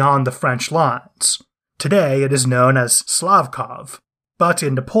just beyond the French lines. Today it is known as Slavkov, but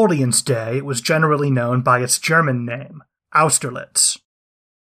in Napoleon's day it was generally known by its German name, Austerlitz.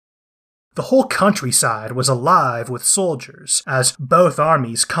 The whole countryside was alive with soldiers, as both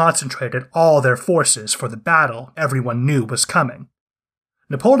armies concentrated all their forces for the battle everyone knew was coming.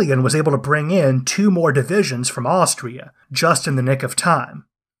 Napoleon was able to bring in 2 more divisions from Austria, just in the nick of time.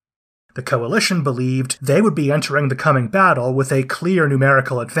 The coalition believed they would be entering the coming battle with a clear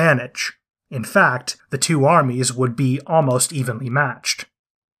numerical advantage. In fact, the two armies would be almost evenly matched.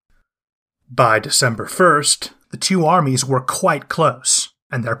 By December 1st, the two armies were quite close,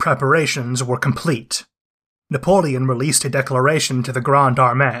 and their preparations were complete. Napoleon released a declaration to the Grande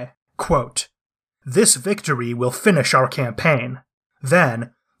Armée, quote, "This victory will finish our campaign.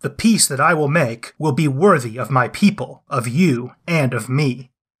 Then, the peace that I will make will be worthy of my people, of you, and of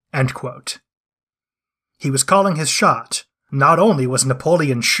me." End quote. He was calling his shot. Not only was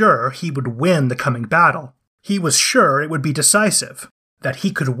Napoleon sure he would win the coming battle, he was sure it would be decisive, that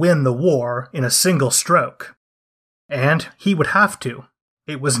he could win the war in a single stroke. And he would have to.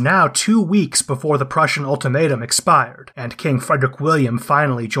 It was now 2 weeks before the Prussian ultimatum expired, and King Frederick William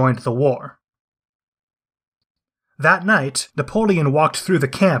finally joined the war. That night, Napoleon walked through the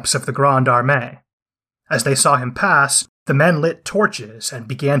camps of the Grande Armée. As they saw him pass, the men lit torches and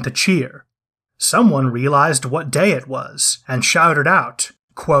began to cheer. Someone realized what day it was and shouted out,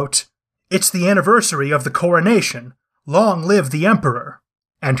 quote, "It's the anniversary of the coronation! Long live the Emperor!"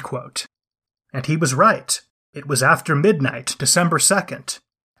 End quote. And he was right. It was after midnight, December 2nd.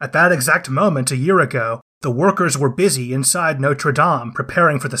 At that exact moment a year ago, the workers were busy inside Notre Dame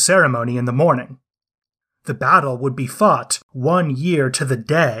preparing for the ceremony in the morning. The battle would be fought 1 year to the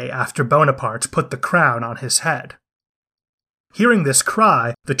day after Bonaparte put the crown on his head. Hearing this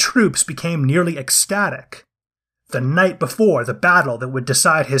cry, the troops became nearly ecstatic. The night before the battle that would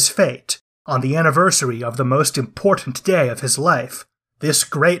decide his fate, on the anniversary of the most important day of his life, this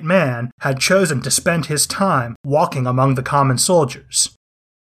great man had chosen to spend his time walking among the common soldiers.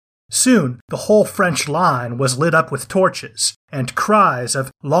 Soon, the whole French line was lit up with torches, and cries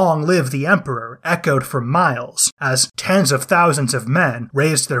of "Long live the Emperor" echoed for miles as tens of thousands of men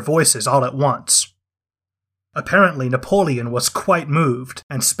raised their voices all at once. Apparently, Napoleon was quite moved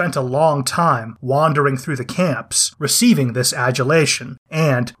and spent a long time wandering through the camps, receiving this adulation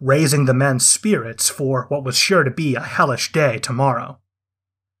and raising the men's spirits for what was sure to be a hellish day tomorrow.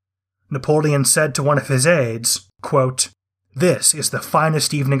 Napoleon said to one of his aides, quote, "This is the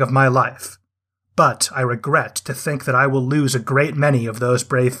finest evening of my life, but I regret to think that I will lose a great many of those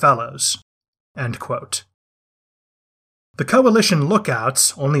brave fellows." End quote. The coalition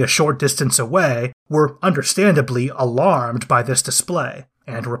lookouts, only a short distance away, were understandably alarmed by this display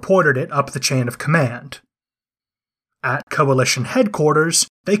and reported it up the chain of command. At coalition headquarters,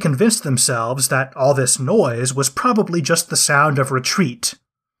 they convinced themselves that all this noise was probably just the sound of retreat,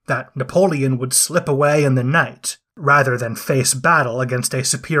 that Napoleon would slip away in the night, rather than face battle against a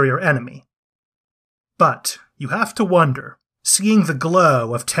superior enemy. But you have to wonder, seeing the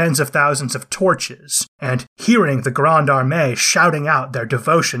glow of tens of thousands of torches, and hearing the Grande Armée shouting out their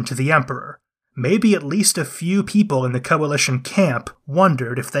devotion to the Emperor, maybe at least a few people in the coalition camp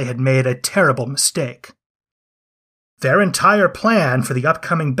wondered if they had made a terrible mistake. Their entire plan for the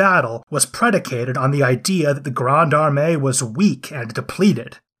upcoming battle was predicated on the idea that the Grande Armée was weak and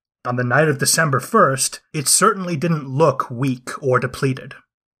depleted. On the night of December 1st, it certainly didn't look weak or depleted.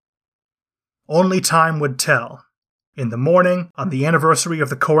 Only time would tell. In the morning, on the anniversary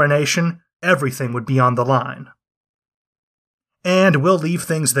of the coronation, everything would be on the line. And we'll leave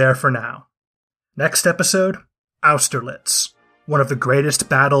things there for now. Next episode, Austerlitz, one of the greatest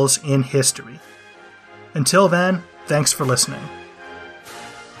battles in history. Until then, thanks for listening.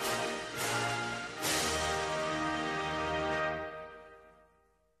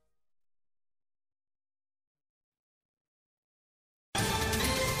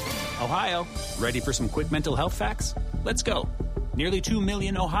 Ohio, ready for some quick mental health facts? Let's go. Nearly 2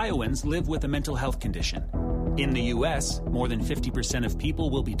 million Ohioans live with a mental health condition. In the U.S., more than 50% of people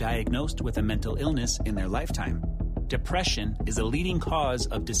will be diagnosed with a mental illness in their lifetime. Depression is a leading cause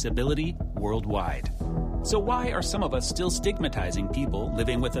of disability worldwide. So why are some of us still stigmatizing people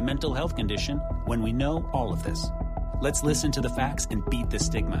living with a mental health condition when we know all of this? Let's listen to the facts and beat the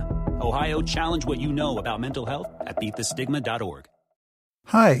stigma. Ohio, challenge what you know about mental health at beatthestigma.org.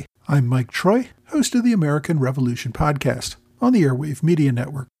 Hi, I'm Mike Troy, host of the American Revolution podcast on the Airwave Media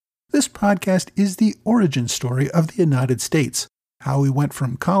Network. This podcast is the origin story of the United States, how we went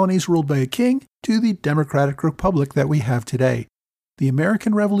from colonies ruled by a king to the democratic republic that we have today. The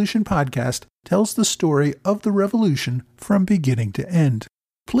American Revolution podcast tells the story of the revolution from beginning to end.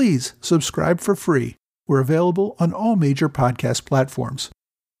 Please subscribe for free. We're available on all major podcast platforms.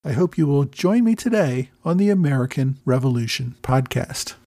 I hope you will join me today on the American Revolution podcast.